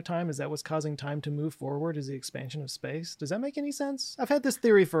movement of time? Is that what's causing time to move forward, is the expansion of space? Does that make any sense? I've had this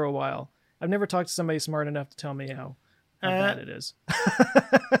theory for a while. I've never talked to somebody smart enough to tell me how bad it is.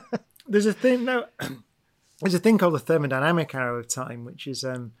 There's a thing there's a thing called the thermodynamic arrow of time, which is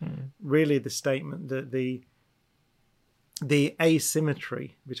really the statement that the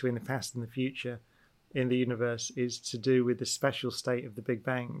asymmetry between the past and the future in the universe is to do with the special state of the Big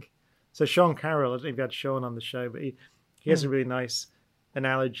Bang. So Sean Carroll, I don't know if you had Sean on the show, but he has a really nice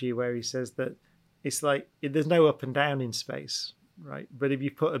analogy where he says that it's like there's no up and down in space, right? But if you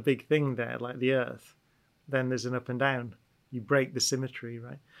put a big thing there, like the Earth, then there's an up and down. You break the symmetry,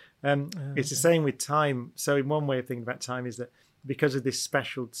 right? It's the same with time. So in one way of thinking about time is that because of this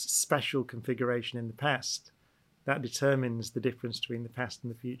special configuration in the past, that determines the difference between the past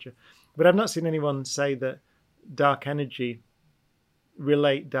and the future. But I've not seen anyone say that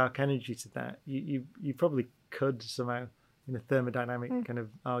relate dark energy to that. You probably could somehow in a thermodynamic kind of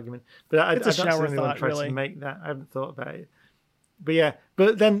argument. But I don't see anyone try to make that. I haven't thought about it. But yeah,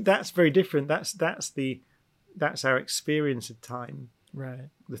 but then that's very different. That's our experience of time. Right.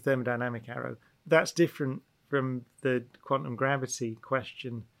 The thermodynamic arrow. That's different from the quantum gravity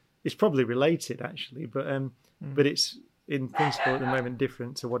question. It's probably related actually, but it's in principle at the moment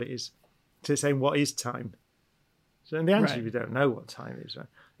different to what it is, to saying what is time. So and the answer is we don't know what time is. Right?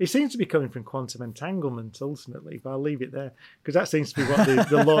 It seems to be coming from quantum entanglement ultimately, but I'll leave it there because that seems to be what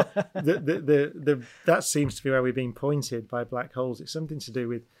the law. That seems to be where we're being pointed by black holes. It's something to do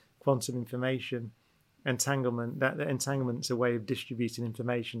with quantum information entanglement. That entanglement's a way of distributing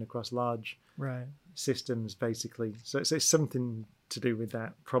information across large systems, basically. So it's something to do with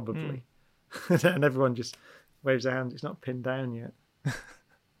that, probably. And everyone just waves their hand. It's not pinned down yet.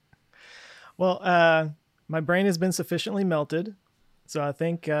 Well, my brain has been sufficiently melted, so I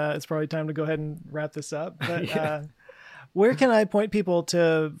think it's probably time to go ahead and wrap this up. But where can I point people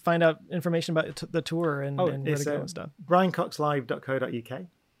to find out information about the tour and where to go and stuff? briancoxlive.co.uk.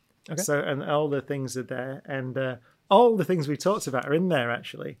 Okay. So, and all the things are there, and all the things we talked about are in there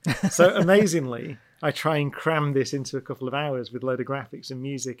actually. So amazingly, I try and cram this into a couple of hours with a load of graphics and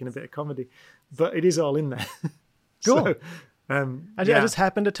music and a bit of comedy, but it is all in there. Cool. So, I just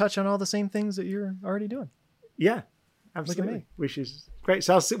happened to touch on all the same things that you're already doing. Yeah, absolutely. Look at me. Which is great.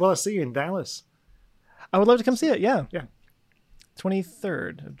 So I'll see you in Dallas. I would love to come see it. Yeah. Yeah.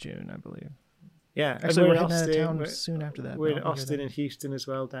 23rd of June, I believe. Yeah, actually, we're heading out of town soon after that. We're in Austin and Houston as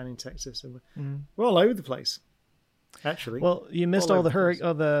well, down in Texas, and we're all over the place. Actually, well, you missed all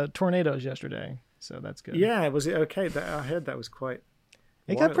the tornadoes yesterday, so that's good. Yeah, was it okay? I heard that was quite.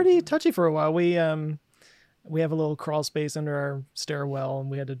 It got pretty touchy for a while. We have a little crawl space under our stairwell,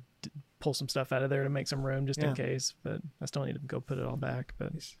 and we had to pull some stuff out of there to make some room just in case. But I still need to go put it all back.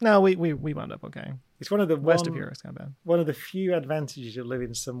 But no, we wound up okay. It's one of the west of here. It's kind of bad. One of the few advantages of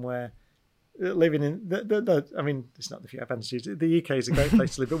living somewhere. Living in I mean, it's not the few advantages. The UK is a great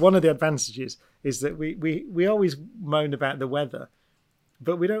place to live, but one of the advantages is that we always moan about the weather,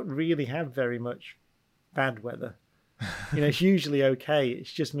 but we don't really have very much bad weather. It's usually okay. It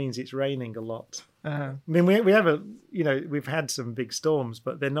just means it's raining a lot. I mean, we have we've had some big storms,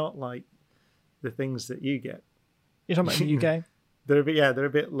 but they're not like the things that you get. You're talking about the UK? They're a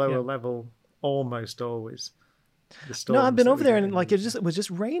bit lower level almost always. No, I've been over there and it was just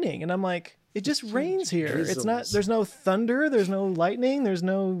raining, and I'm like, it just rains here. Drizzles. It's not. There's no thunder. There's no lightning. There's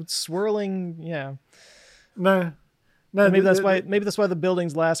no swirling. Yeah. No. Maybe that's why the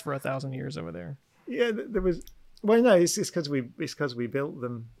buildings last for 1,000 years over there. Yeah, there was. Well, no, it's because we built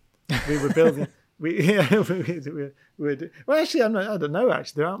them. We were building. Well, actually, I don't know.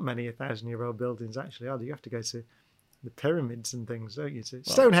 Actually, there aren't many 1,000-year-old buildings. Actually, are there? You have to go to the pyramids and things, don't you?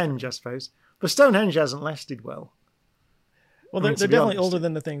 Stonehenge, I suppose. But Stonehenge hasn't lasted well. Well, they're definitely older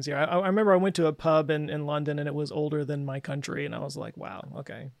than the things here. I remember I went to a pub in London, and it was older than my country, and I was like, wow,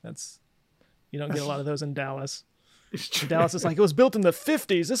 okay, you don't get a lot of those in Dallas. It's true. In Dallas, it's like, it was built in the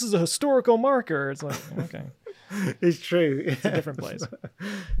 50s. This is a historical marker. It's like, okay. It's true. It's a different place.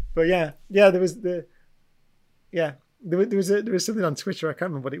 But there was something on Twitter, I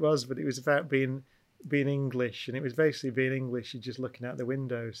can't remember what it was, but it was about being English, and it was basically being English, you're just looking out the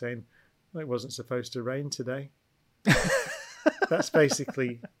window saying, well, it wasn't supposed to rain today. That's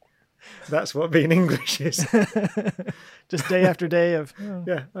what being English is. Just day after day of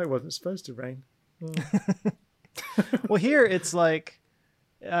it wasn't supposed to rain. Well, here it's like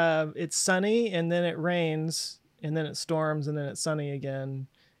it's sunny, and then it rains, and then it storms, and then it's sunny again,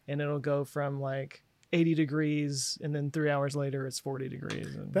 and it'll go from like 80 degrees, and then 3 hours later it's 40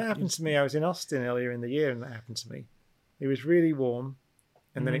 degrees. And That happened to me. I was in Austin earlier in the year, and that happened to me. It was really warm,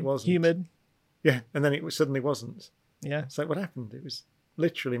 and then it wasn't. Humid. Yeah, and then it suddenly wasn't. Yeah. It's like, what happened? It was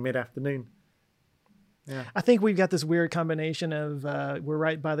literally mid-afternoon. Yeah. I think we've got this weird combination of we're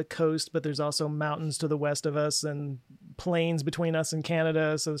right by the coast, but there's also mountains to the west of us and plains between us and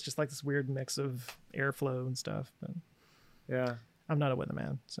Canada. So it's just like this weird mix of airflow and stuff. But Yeah. I'm not a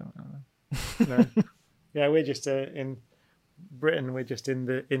weatherman, so I don't know. No. Yeah, we're just in Britain. We're just in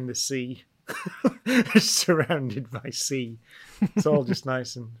the sea, surrounded by sea. It's all just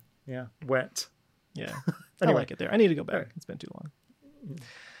nice and wet. Yeah, Anyway. I like it there. I need to go back. Right. It's been too long.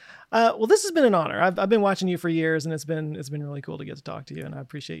 Well, this has been an honor. I've been watching you for years, and it's been really cool to get to talk to you, and I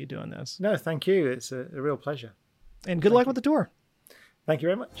appreciate you doing this. No, thank you. It's a real pleasure. And good luck with the tour. Thank you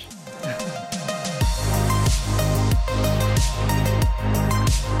very much.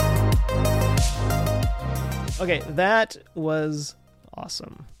 Okay, that was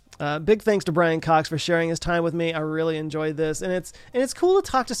awesome. Big thanks to Brian Cox for sharing his time with me. I really enjoyed this, and it's cool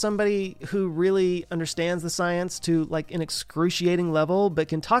to talk to somebody who really understands the science to like an excruciating level, but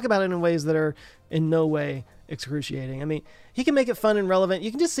can talk about it in ways that are in no way excruciating. I mean, he can make it fun and relevant. You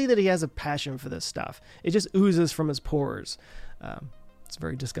can just see that he has a passion for this stuff. It just oozes from his pores. It's a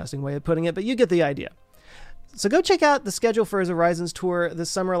very disgusting way of putting it, but you get the idea. So go check out the schedule for his Horizons tour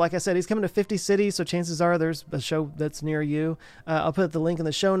this summer. Like I said, he's coming to 50 cities, so chances are there's a show that's near you. I'll put the link in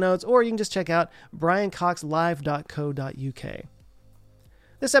the show notes, or you can just check out briancoxlive.co.uk.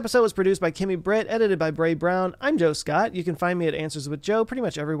 This episode was produced by Kimmy Britt, edited by Bray Brown. I'm Joe Scott. You can find me at Answers with Joe pretty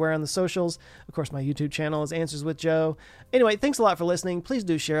much everywhere on the socials. Of course, my YouTube channel is Answers with Joe. Anyway, thanks a lot for listening. Please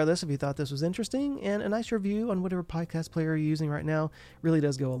do share this if you thought this was interesting, and a nice review on whatever podcast player you're using right now really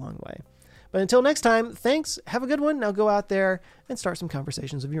does go a long way. But until next time, thanks. Have a good one. Now go out there and start some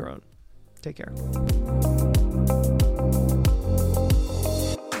conversations of your own. Take care.